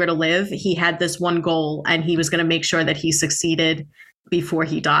much longer to live, he had this one goal and he was going to make sure that he succeeded before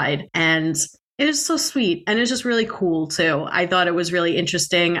he died. And it was so sweet. And it was just really cool too. I thought it was really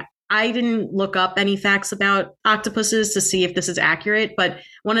interesting. I didn't look up any facts about octopuses to see if this is accurate, but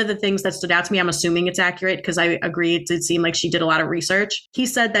one of the things that stood out to me, I'm assuming it's accurate because I agree it did seem like she did a lot of research. He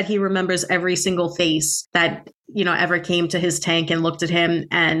said that he remembers every single face that, ever came to his tank and looked at him.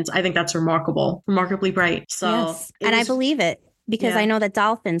 And I think that's remarkably bright. So, yes. And I believe it because I know that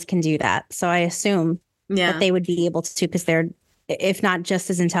dolphins can do that. So I assume that they would be able to, because they're, if not just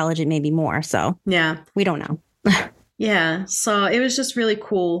as intelligent, maybe more. So we don't know. Yeah. So it was just really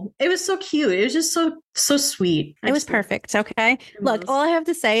cool. It was so cute. It was just so sweet. It was perfect. Okay. Look, all I have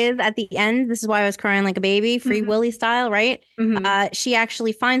to say is at the end, this is why I was crying like a baby, Free Willy style, right? She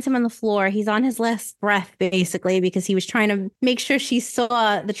actually finds him on the floor. He's on his last breath, basically, because he was trying to make sure she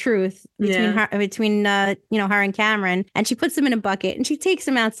saw the truth between her and Cameron. And she puts him in a bucket and she takes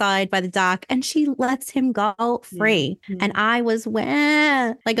him outside by the dock and she lets him go free. And I was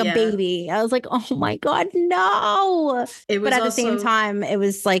like a baby. I was like, oh my God, no. But at the same time, it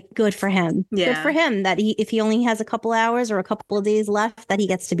was like good for him. Good for him him that if he only has a couple hours or a couple of days left, that he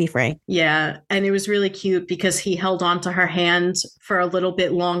gets to be free. Yeah. And it was really cute because he held on to her hand for a little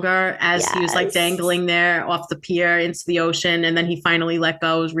bit longer as he was like dangling there off the pier into the ocean. And then he finally let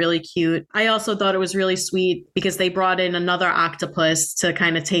go. It was really cute. I also thought it was really sweet because they brought in another octopus to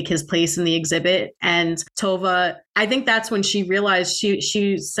kind of take his place in the exhibit. And Tova, I think that's when she realized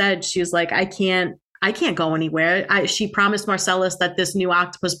she said, she was like, I can't go anywhere. She promised Marcellus that this new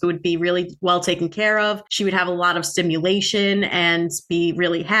octopus would be really well taken care of. She would have a lot of stimulation and be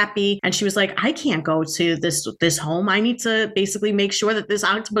really happy. And she was like, I can't go to this home. I need to basically make sure that this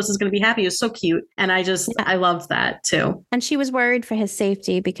octopus is going to be happy. It was so cute. And I loved that too. And she was worried for his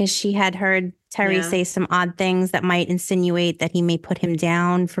safety because she had heard Terry say some odd things that might insinuate that he may put him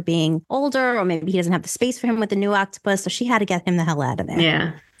down for being older, or maybe he doesn't have the space for him with the new octopus. So she had to get him the hell out of there.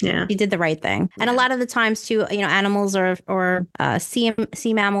 Yeah. Yeah. She did the right thing. Yeah. And a lot of the times too, animals or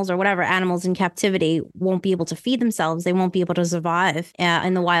sea mammals or whatever animals in captivity won't be able to feed themselves. They won't be able to survive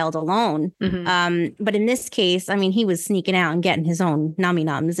in the wild alone. Mm-hmm. But in this case, I mean, he was sneaking out and getting his own nummy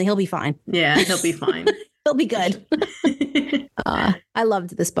nums. He'll be fine. Yeah, he'll be fine. He'll be good. I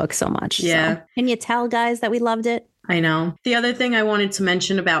loved this book so much. Yeah. So. Can you tell, guys, that we loved it? I know. The other thing I wanted to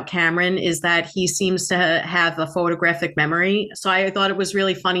mention about Cameron is that he seems to have a photographic memory. So I thought it was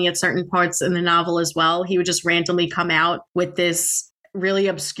really funny at certain parts in the novel as well. He would just randomly come out with this really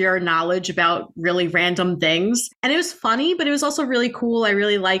obscure knowledge about really random things. And it was funny, but it was also really cool. I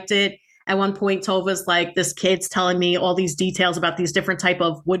really liked it. At one point, Tova's like, this kid's telling me all these details about these different type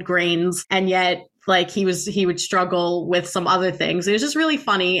of wood grains. And yet, like, he would struggle with some other things. It was just really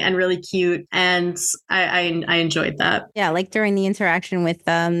funny and really cute. And I enjoyed that. Yeah, like during the interaction with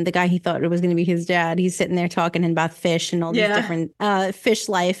the guy he thought it was going to be his dad, he's sitting there talking about fish and all these different fish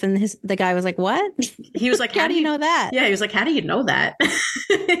life. And the guy was like, what? He was like, how do you know that? Yeah, he was like, how do you know that?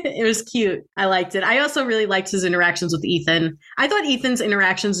 It was cute. I liked it. I also really liked his interactions with Ethan. I thought Ethan's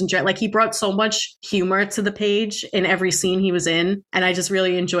interactions like he brought so much humor to the page in every scene he was in. And I just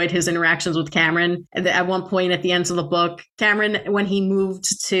really enjoyed his interactions with Cameron. At one point at the end of the book, Cameron, when he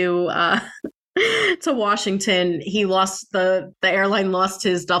moved to Washington, he lost the airline lost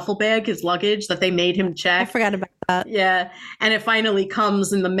his duffel bag, his luggage that they made him check. I forgot about that. Yeah. And it finally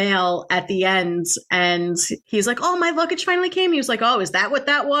comes in the mail at the end. And he's like, oh, my luggage finally came. He was like, oh, is that what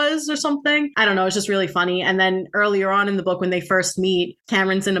that was or something? I don't know. It's just really funny. And then earlier on in the book, when they first meet,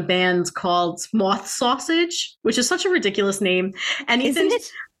 Cameron's in a band called Moth Sausage, which is such a ridiculous name. And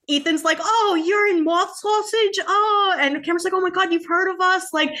Ethan's like, oh, you're in Moth Sausage? Oh, and Cameron's like, oh my God, you've heard of us?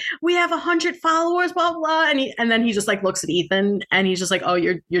 Like, we have 100 followers, blah, blah. And then he just like looks at Ethan and he's just like, oh,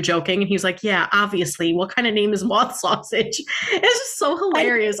 you're joking. And he's like, yeah, obviously. What kind of name is Moth Sausage? It's just so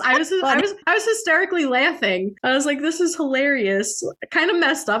hilarious. I was hysterically laughing. I was like, this is hilarious. Kind of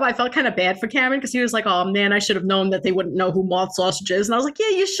messed up. I felt kind of bad for Cameron because he was like, oh man, I should have known that they wouldn't know who Moth Sausage is. And I was like,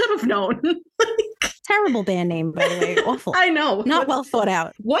 yeah, you should have known. Terrible band name, by the way. Awful. I know. Not well thought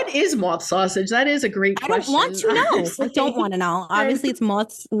out. What is moth sausage? That is a great question. I don't want to know. I don't want to know. Obviously, it's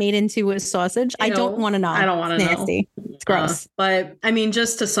moths made into a sausage. I don't want to know. I don't want to know. Nasty. It's gross. But I mean,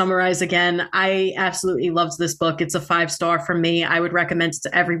 just to summarize again, I absolutely loved this book. It's a 5-star for me. I would recommend it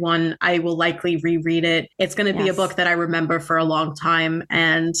to everyone. I will likely reread it. It's going to be a book that I remember for a long time.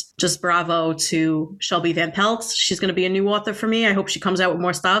 And just bravo to Shelby Van Pelt. She's going to be a new author for me. I hope she comes out with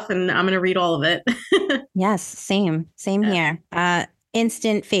more stuff and I'm going to read all of it. Yes, same here.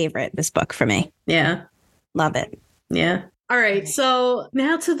 Instant favorite, this book for me. Yeah. Love it. Yeah. All right. So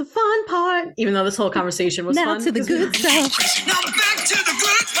now to the fun part, even though this whole conversation was fun. Now to the good stuff. Now back to the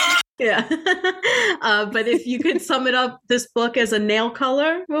good part. Yeah. But if you could sum it up, this book as a nail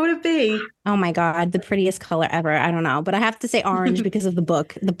color, what would it be? Oh my God, the prettiest color ever. I don't know, but I have to say orange because of the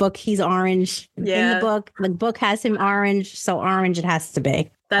book. The book, he's orange. Yeah. In the book has him orange, so orange it has to be.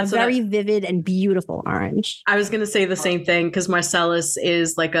 That's a very vivid and beautiful orange. I was going to say the same thing because Marcellus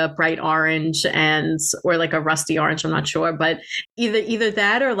is like a bright orange or like a rusty orange. I'm not sure, but either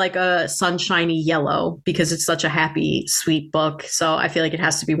that or like a sunshiny yellow because it's such a happy, sweet book. So I feel like it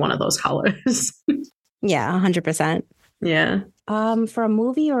has to be one of those colors. Yeah, 100%. Yeah. For a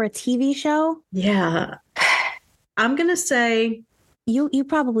movie or a TV show? Yeah. I'm going to say... You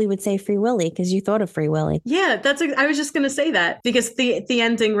probably would say Free Willy because you thought of Free Willy. Yeah, I was just going to say that because the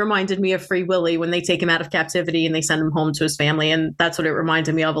ending reminded me of Free Willy when they take him out of captivity and they send him home to his family. And that's what it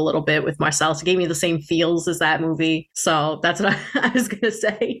reminded me of a little bit with Marcellus. It gave me the same feels as that movie. So that's what I was going to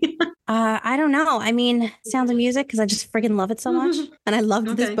say. I don't know. I mean, Sound of Music because I just freaking love it so much. And I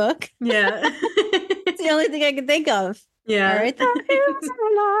loved this book. Yeah. It's the only thing I can think of. Yeah. All right. The hills are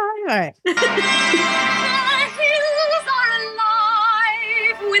alive. All right. The hills are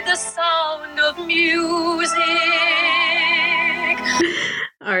alive with with the sound of music.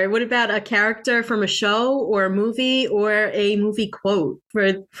 All right, what about a character from a show or a movie or a movie quote?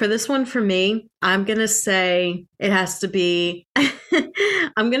 For this one, for me, I'm going to say it has to be,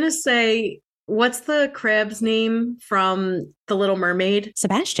 I'm going to say, what's the crab's name from The Little Mermaid?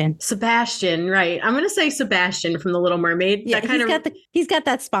 Sebastian. Sebastian, right. I'm going to say Sebastian from The Little Mermaid. Yeah, he's got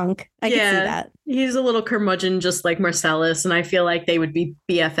that spunk. I can see that. He's a little curmudgeon just like Marcellus, and I feel like they would be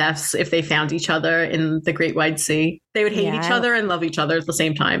BFFs if they found each other in the Great Wide Sea. They would hate each other and love each other at the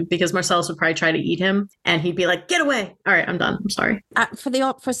same time because Marcellus would probably try to eat him, and he'd be like, "Get away!" All right, I'm done. I'm sorry.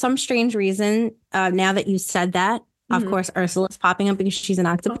 For some strange reason, now that you said that, of course, Ursula's popping up because she's an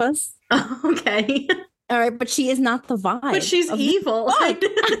octopus. Okay. All right, but she is not the vibe. But she's evil. I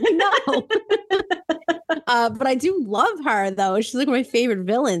know. But I do love her, though. She's like one of my favorite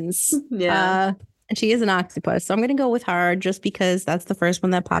villains. Yeah. And she is an octopus. So I'm going to go with her just because that's the first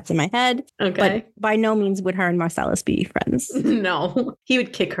one that pops in my head. Okay. But by no means would her and Marcellus be friends. No. He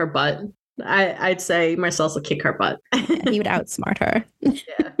would kick her butt. I'd say Marcellus would kick her butt. He would outsmart her.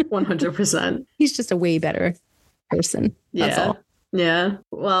 Yeah, 100%. He's just a way better person. That's all. Yeah.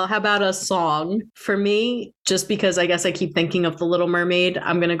 Well, how about a song? For me, just because I guess I keep thinking of The Little Mermaid,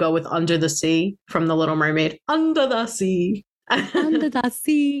 I'm going to go with Under the Sea from The Little Mermaid. Under the sea. Under the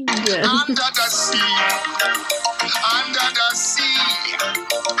sea. Yeah. Under the sea. Under the sea.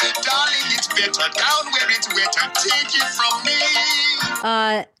 Darling, it's better down where it's wetter. Take it from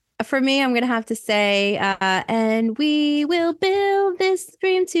me. For me, I'm going to have to say, and we will build this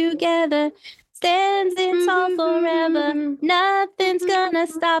dream together. Stands in tall forever. Nothing's gonna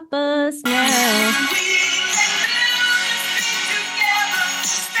stop us now.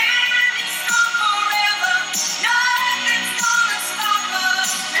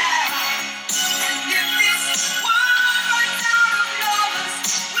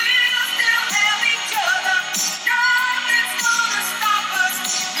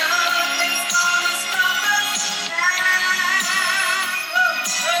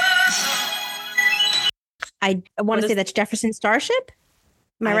 I want to say that's Jefferson Starship.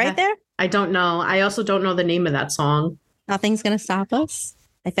 Am I right there? I don't know. I also don't know the name of that song. Nothing's gonna stop us,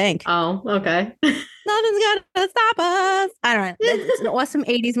 I think. Oh, okay. Nothing's gonna stop us. I don't know. It's an awesome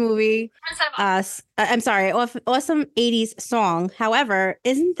 80s movie. I'm sorry, awesome 80s song. However,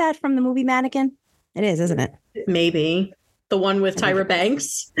 isn't that from the movie Mannequin? It is, isn't it? Maybe. The one with Tyra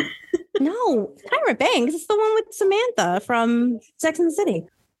Banks? No, Tyra Banks. It's the one with Samantha from Sex and the City,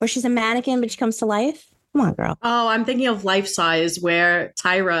 where she's a mannequin, but she comes to life. Come on, girl. Oh, I'm thinking of Life Size, where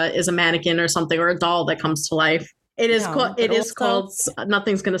Tyra is a mannequin or something, or a doll that comes to life. It is called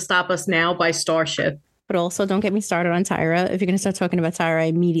Nothing's Gonna Stop Us Now by Starship. But also, don't get me started on Tyra. If you're going to start talking about Tyra, I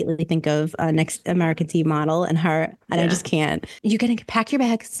immediately think of Next American Teen Model and her, and I just can't. You're going to pack your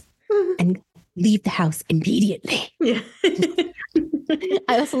bags and leave the house immediately. Yeah.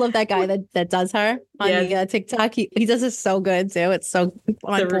 I also love that guy that does her on the TikTok. He does this so good too. It's so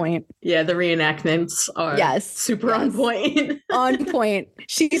on point. Yeah, the reenactments are super on point. On point.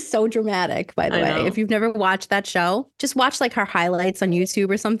 She's so dramatic, by the way. Know. If you've never watched that show, just watch like her highlights on YouTube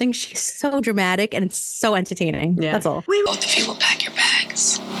or something. She's so dramatic and it's so entertaining. Yeah. That's all. Both of you will pack your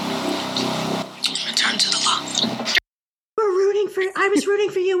bags and return to the loft. I was rooting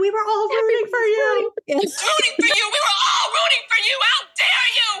for you. We were all rooting for you. Yes. Rooting for you. We were all rooting for you. How dare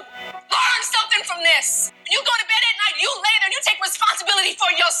you? Learn something from this. When you go to bed at night, you lay there and you take responsibility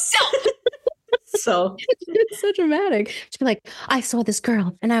for yourself. So it's so dramatic. She'd be like, I saw this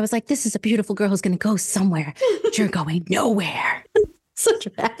girl and I was like, this is a beautiful girl who's going to go somewhere, but you're going nowhere. So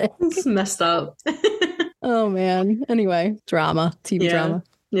dramatic. It's messed up. Oh, man. Anyway, drama, TV drama.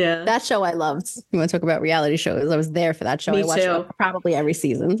 Yeah. That show I loved. You want to talk about reality shows? I was there for that show. I watched it probably every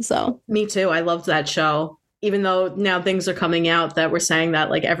season. So me too. I loved that show. Even though now things are coming out that were saying that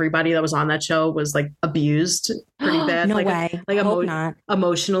like everybody that was on that show was like abused pretty bad. No like way. Not.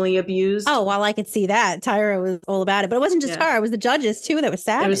 Emotionally abused. Oh, well, I could see that. Tyra was all about it. But it wasn't just her. It was the judges too that was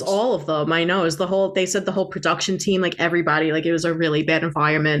savage. It was all of them. I know. It was they said the whole production team, like everybody, like it was a really bad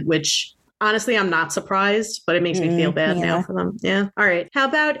environment, which honestly, I'm not surprised, but it makes me feel bad now for them. Yeah. All right. How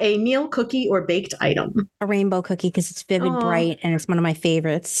about a meal, cookie, or baked item? A rainbow cookie because it's vivid, bright, and it's one of my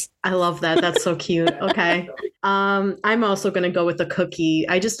favorites. I love that. That's so cute. Okay. I'm also going to go with a cookie.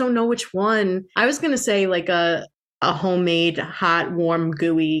 I just don't know which one. I was going to say like a homemade, hot, warm,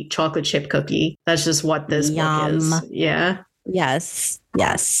 gooey chocolate chip cookie. That's just what this book is. Yeah. Yes.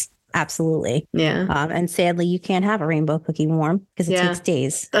 Absolutely. Yeah. And sadly, you can't have a rainbow cookie warm because it takes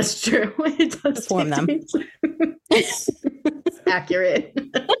days. That's true. It does to form them. It's accurate.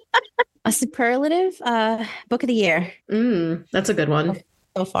 A superlative book of the year. That's a good one.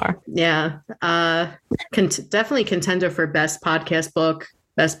 so far. Yeah. Definitely contender for best podcast book,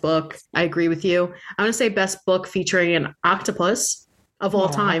 best book. I agree with you. I'm going to say best book featuring an octopus of all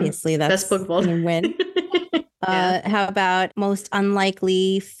time. Obviously, that's best book of all time. Win. How about most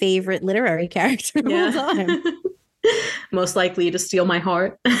unlikely favorite literary character of all time? Most likely to steal my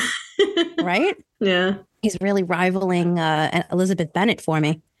heart. Right? Yeah. He's really rivaling Elizabeth Bennet for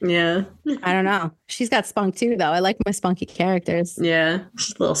me. Yeah. I don't know. She's got spunk too, though. I like my spunky characters. Yeah.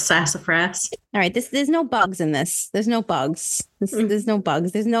 Just a little sassafras. All right. There's no bugs in this. There's no bugs. There's no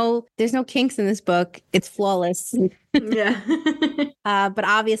bugs. There's no kinks in this book. It's flawless. Yeah. But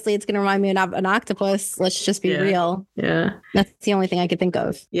obviously it's going to remind me of an octopus. Let's just be real. Yeah. That's the only thing I could think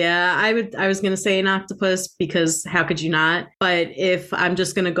of. Yeah. I was going to say an octopus because how could you not? But if I'm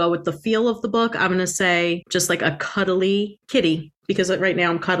just going to go with the feel of the book, I'm going to say just like a cuddly kitty. Because right now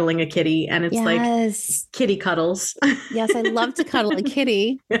I'm cuddling a kitty and it's like kitty cuddles. Yes, I love to cuddle a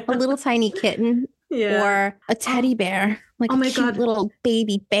kitty, a little tiny kitten, or a teddy bear, like a cute little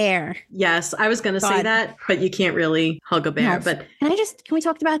baby bear. Yes, I was going to say that, but you can't really hug a bear. No. But can we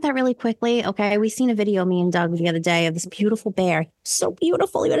talk about that really quickly? Okay, we seen a video, me and Doug, the other day of this beautiful bear. So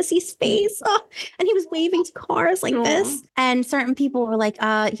beautiful. You got to see his face. Oh, and he was waving to cars like this. And certain people were like,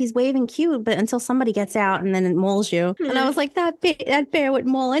 he's waving cute, but until somebody gets out and then it mauls you. And I was like, that bear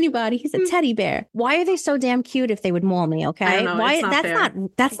wouldn't maul anybody. He's a teddy bear. Why are they so damn cute if they would maul me? Okay. I don't know, Why?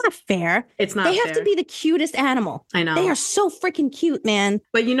 That's not fair. It's not They have fair. to be the cutest animal. I know. They are so freaking cute, man.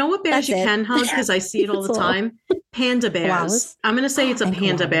 But you know what bears you can hug? Because I see it all the time. Panda bears. Koalas? I'm going to say it's a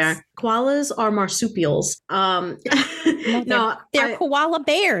panda bear. Koalas are marsupials. No, they're koala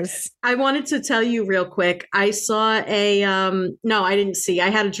bears. I wanted to tell you real quick. I saw no, I didn't see. I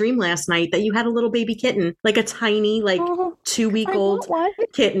had a dream last night that you had a little baby kitten, like a tiny, 2-week-old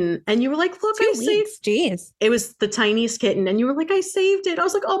kitten. And you were like, look, I saved. Jeez. It was the tiniest kitten. And you were like, I saved it. I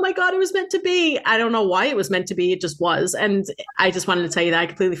was like, oh my God, it was meant to be. I don't know why it was meant to be. It just was. And I just wanted to tell you that I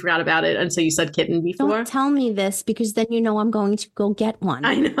completely forgot about it until you said kitten before. Don't tell me this because then I'm going to go get one.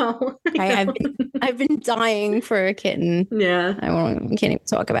 I know. I've been dying for a kitten. Yeah. I can't even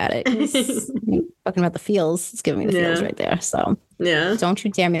talk about it. Talking about the feels. It's giving me the feels right there. So don't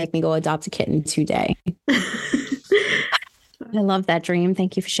you dare make me go adopt a kitten today. I love that dream.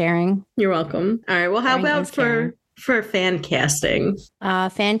 Thank you for sharing. You're welcome. All right. Well, how about for fan casting?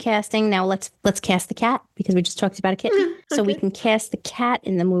 Fan casting. Now let's cast the cat because we just talked about a kitten. So we can cast the cat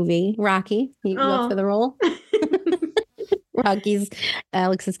in the movie. Rocky, you up for the role? Rocky's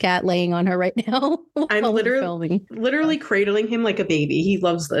Alex's cat laying on her right now. I'm literally cradling him like a baby. He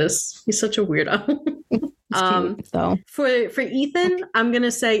loves this. He's such a weirdo. For Ethan, I'm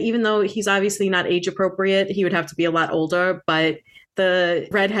gonna say, even though he's obviously not age appropriate, he would have to be a lot older, but the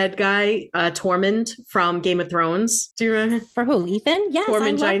redhead guy, Tormund from Game of Thrones. Do you remember? For who? Ethan? Yes,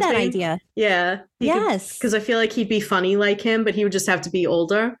 Tormund, I love that idea. Yeah. Yes. Because I feel like he'd be funny like him, but he would just have to be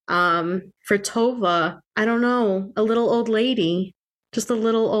older. For Tova, I don't know, a little old lady. Just a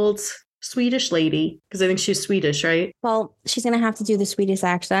little old Swedish lady. Because I think she's Swedish, right? Well, she's going to have to do the Swedish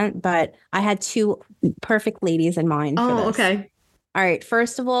accent, but I had two perfect ladies in mind for this. Okay. All right.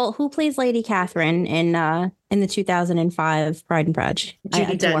 First of all, who plays Lady Catherine in the 2005 Pride and Prejudice? I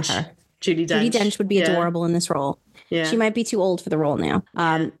adore her. Judi Dench. Judi Dench would be adorable in this role. Yeah. She might be too old for the role now.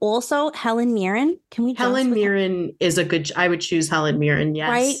 Also, Helen Mirren. Helen Mirren is a good. I would choose Helen Mirren. Yes.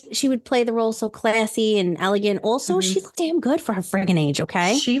 Right. She would play the role so classy and elegant. Also, she looks damn good for her friggin' age.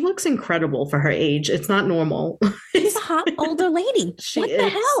 Okay. She looks incredible for her age. It's not normal. She's a hot older lady. What the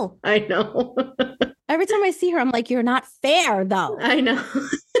hell? I know. Every time I see her, I'm like, you're not fair, though. I know.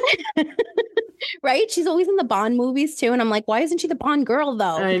 Right? She's always in the Bond movies, too. And I'm like, why isn't she the Bond girl,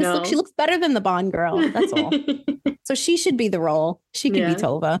 though? I know. Look, she looks better than the Bond girl. That's all. So she should be the role. She could be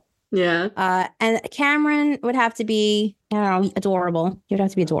Tova. Yeah. And Cameron would have to be, I don't know, adorable. He would have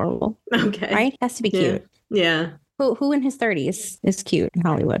to be adorable. Okay. Right? Has to be cute. Yeah. Who in his 30s is cute in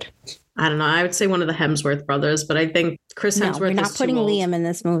Hollywood? I don't know. I would say one of the Hemsworth brothers, but I think Chris Hemsworth you're not putting Liam in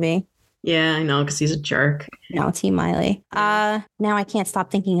this movie. Yeah, I know, because he's a jerk. No, T. Miley. Now I can't stop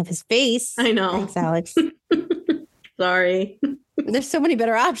thinking of his face. I know. Thanks, Alex. Sorry. There's so many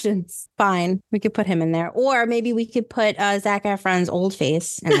better options. Fine. We could put him in there. Or maybe we could put Zac Efron's old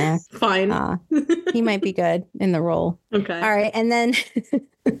face in there. Fine. He might be good in the role. Okay. All right. And then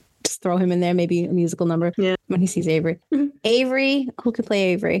just throw him in there. Maybe a musical number when he sees Avery. Avery. Who could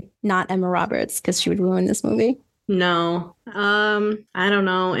play Avery? Not Emma Roberts, because she would ruin this movie. No. I don't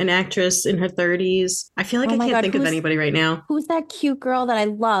know. An actress in her 30s. I feel like I can't think of anybody right now. Who's that cute girl that I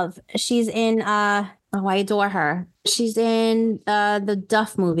love? She's in Oh, I adore her. She's in the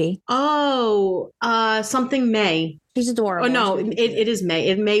Duff movie. Oh, something May. She's adorable. Oh no, it is May.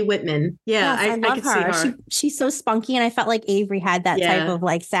 It's May Whitman. Yeah, yes, I love could her. see her. She's so spunky, and I felt like Avery had that type of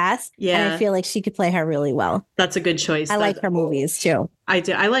like sass. Yeah, and I feel like she could play her really well. That's a good choice. I like her movies too. I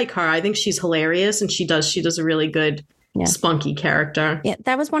do. I like her. I think she's hilarious, and she does a really good spunky character. Yeah,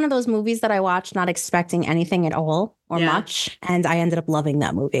 that was one of those movies that I watched not expecting anything at all or much, and I ended up loving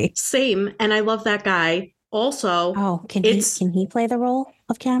that movie. Same, and I love that guy. Also, can he play the role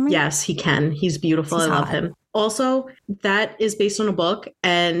of Cameron? Yes, he can. He's beautiful. I love him. Also, that is based on a book,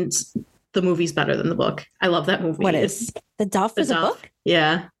 and the movie's better than the book. I love that movie. What is The Duff? A book?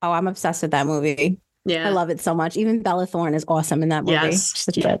 Yeah. Oh, I'm obsessed with that movie. Yeah, I love it so much. Even Bella Thorne is awesome in that movie. Yes, she's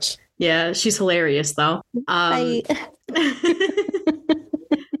such a bitch. Yeah, she's hilarious though.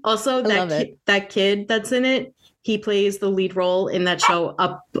 Also, that kid that's in it, he plays the lead role in that show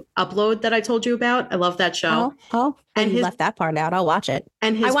Upload that I told you about. I love that show. And he left that part out. I'll watch it.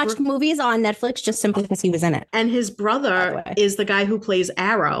 And I watched movies on Netflix just simply because he was in it. And his brother is the guy who plays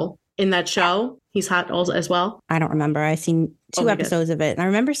Arrow in that show. He's hot also as well. I don't remember. I've seen 2 episodes of it. And I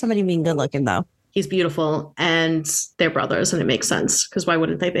remember somebody being good looking though. He's beautiful, and they're brothers, and it makes sense because why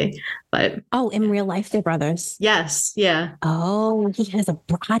wouldn't they be? But in real life, they're brothers. Yes, yeah. Oh,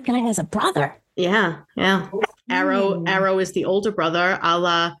 hot guy has a brother. Yeah. Arrow is the older brother, a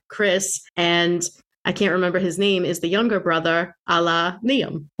la Chris, and I can't remember his name, is the younger brother, a la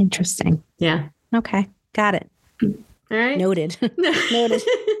Liam. Interesting. Yeah. Okay, got it. All right. Noted. Noted.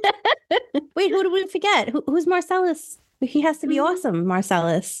 Wait, who did we forget? Who's Marcellus? He has to be awesome,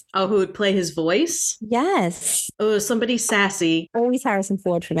 Marcellus. Oh, who would play his voice? Yes. Oh, somebody sassy. Always Harrison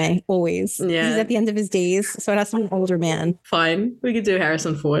Ford for me. Always. Yeah. He's at the end of his days, so it has to be an older man. Fine. We could do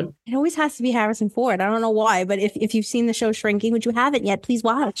Harrison Ford. It always has to be Harrison Ford. I don't know why, but if you've seen the show Shrinking, which you haven't yet, please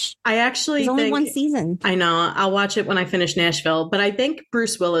watch. I actually There's only one season. I know. I'll watch it when I finish Nashville, but I think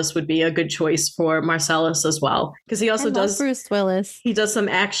Bruce Willis would be a good choice for Marcellus as well. Because he also does Bruce Willis. He does some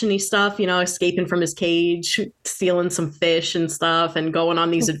actiony stuff, escaping from his cage, stealing some fish and stuff, and going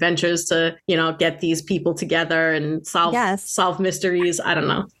on these adventures to, get these people together and solve mysteries. I don't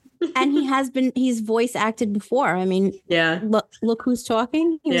know. And he's voice acted before. I mean, yeah. Look Who's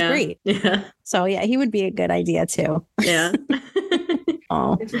Talking. He was great. Yeah. So yeah, he would be a good idea too. Yeah.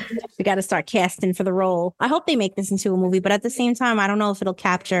 Oh, we got to start casting for the role. I hope they make this into a movie, but at the same time, I don't know if it'll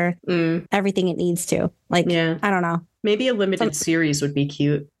capture everything it needs to. I don't know. Maybe a limited series would be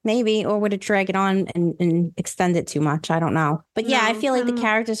cute. Maybe, or would it drag it on and extend it too much? I don't know. But yeah, I feel like the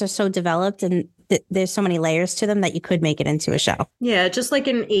characters are so developed and there's so many layers to them that you could make it into a show. Yeah, just like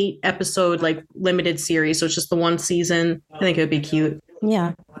an 8-episode limited series. So it's just the one season. I think it would be cute.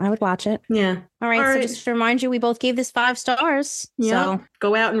 Yeah, I would watch it. Yeah. All right. So just to remind you, we both gave this 5 stars. Yeah. So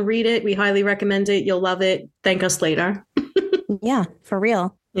go out and read it. We highly recommend it. You'll love it. Thank us later. Yeah, for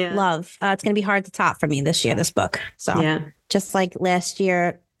real. Yeah. Love. It's going to be hard to top for me this year, this book. So just like last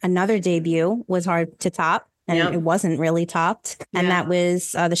year, another debut was hard to top. And it wasn't really topped. And that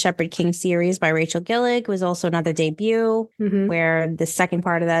was the Shepherd King series by Rachel Gillig was also another debut where the second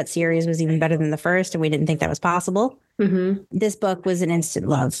part of that series was even better than the first. And we didn't think that was possible. This book was an instant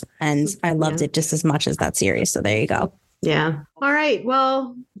love. And I loved it just as much as that series. So there you go. Yeah. All right.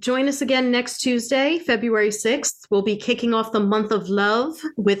 Well, join us again next Tuesday, February 6th. We'll be kicking off the month of love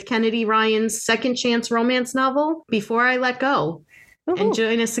with Kennedy Ryan's second chance romance novel, Before I Let Go. And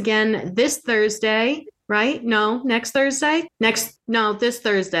join us again this Thursday. Right? No, next Thursday? This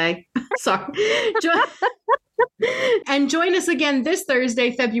Thursday. Sorry. And join us again this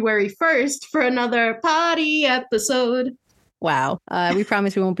Thursday, February 1st for another party episode. Wow. We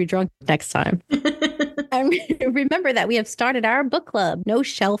promise we won't be drunk next time. And remember that we have started our book club, No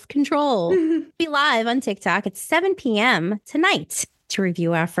Shelf Control. Be live on TikTok at 7 p.m. tonight to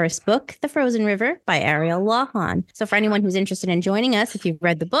review our first book, The Frozen River by Ariel Lawhon. So for anyone who's interested in joining us, if you've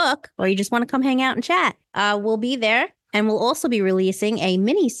read the book or you just want to come hang out and chat, we'll be there. And we'll also be releasing a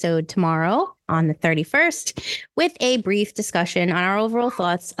mini-sode tomorrow on the 31st with a brief discussion on our overall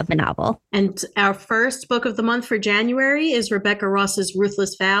thoughts of the novel. And our first book of the month for January is Rebecca Ross's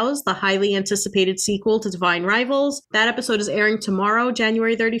Ruthless Vows, the highly anticipated sequel to Divine Rivals. That episode is airing tomorrow,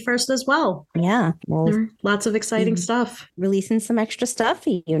 January 31st as well. Yeah. Well, lots of exciting stuff. Releasing some extra stuff for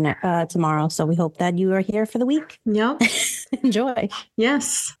you tomorrow. So we hope that you are here for the week. Yep. Enjoy.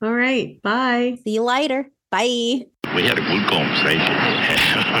 Yes. All right. Bye. See you later. Bye. We had a good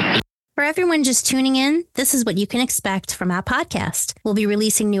conversation. For everyone just tuning in, this is what you can expect from our podcast. We'll be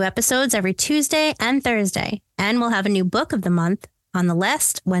releasing new episodes every Tuesday and Thursday, and we'll have a new book of the month on the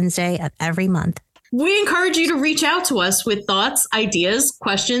last Wednesday of every month. We encourage you to reach out to us with thoughts, ideas,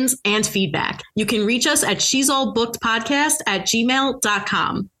 questions, and feedback. You can reach us at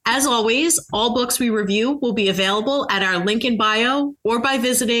she'sallbookedpodcast@gmail.com. As always, all books we review will be available at our link in bio or by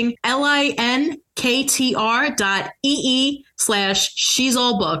visiting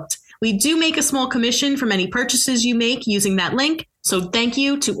linktr.ee/she'sallbooked. We do make a small commission from any purchases you make using that link. So thank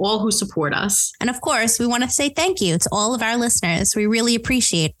you to all who support us. And of course, we want to say thank you to all of our listeners. We really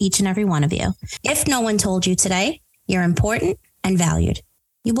appreciate each and every one of you. If no one told you today, you're important and valued.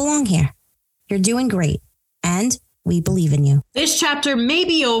 You belong here. You're doing great. And we believe in you. This chapter may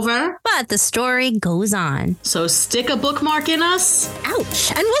be over, but the story goes on. So stick a bookmark in us.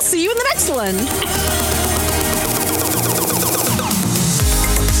 Ouch. And we'll see you in the next one.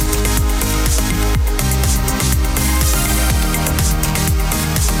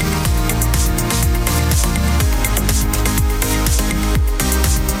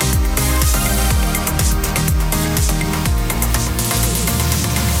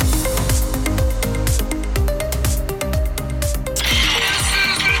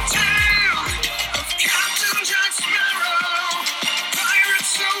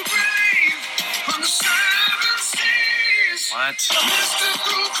 What? A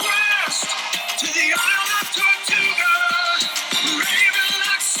mystical quest to the isle of Tortuga, raving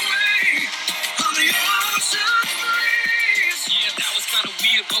like sway on the ocean breeze. Yeah, that was kind of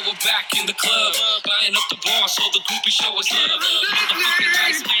weird, but we're back in the club, buying up the bar so the groupie show us love. Motherfucking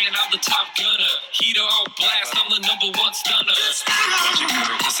nice man, I'm the top gunner. Heater on blast, I'm the #1 stunner. Watch it,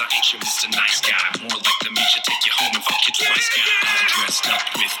 girl, cause I ain't your Mr. Nice Guy. More like the meat should take you home and fuck you twice, guy. All dressed up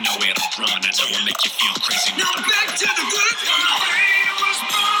with nowhere to run. I know I'll make you feel crazy with Now the back to the good way was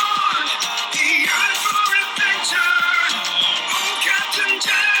born. The yearn for adventure. Oh, Captain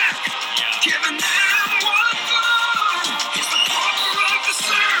Jack, giving them what for. He's the pauper of the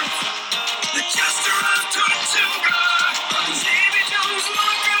surf, the jester of Tortuga, Davy Jones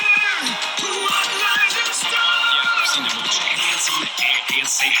Locker, who outlies in stars. seen them with your hands in the air and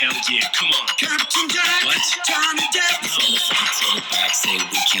say hell yeah, come on. Captain Jack, What? Johnny Depp, From the front to the back, say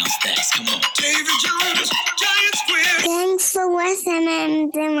we count stacks, come on. Davy Jones, Giant Squid. Thanks for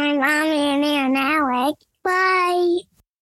listening to my mommy and Aunt Alex.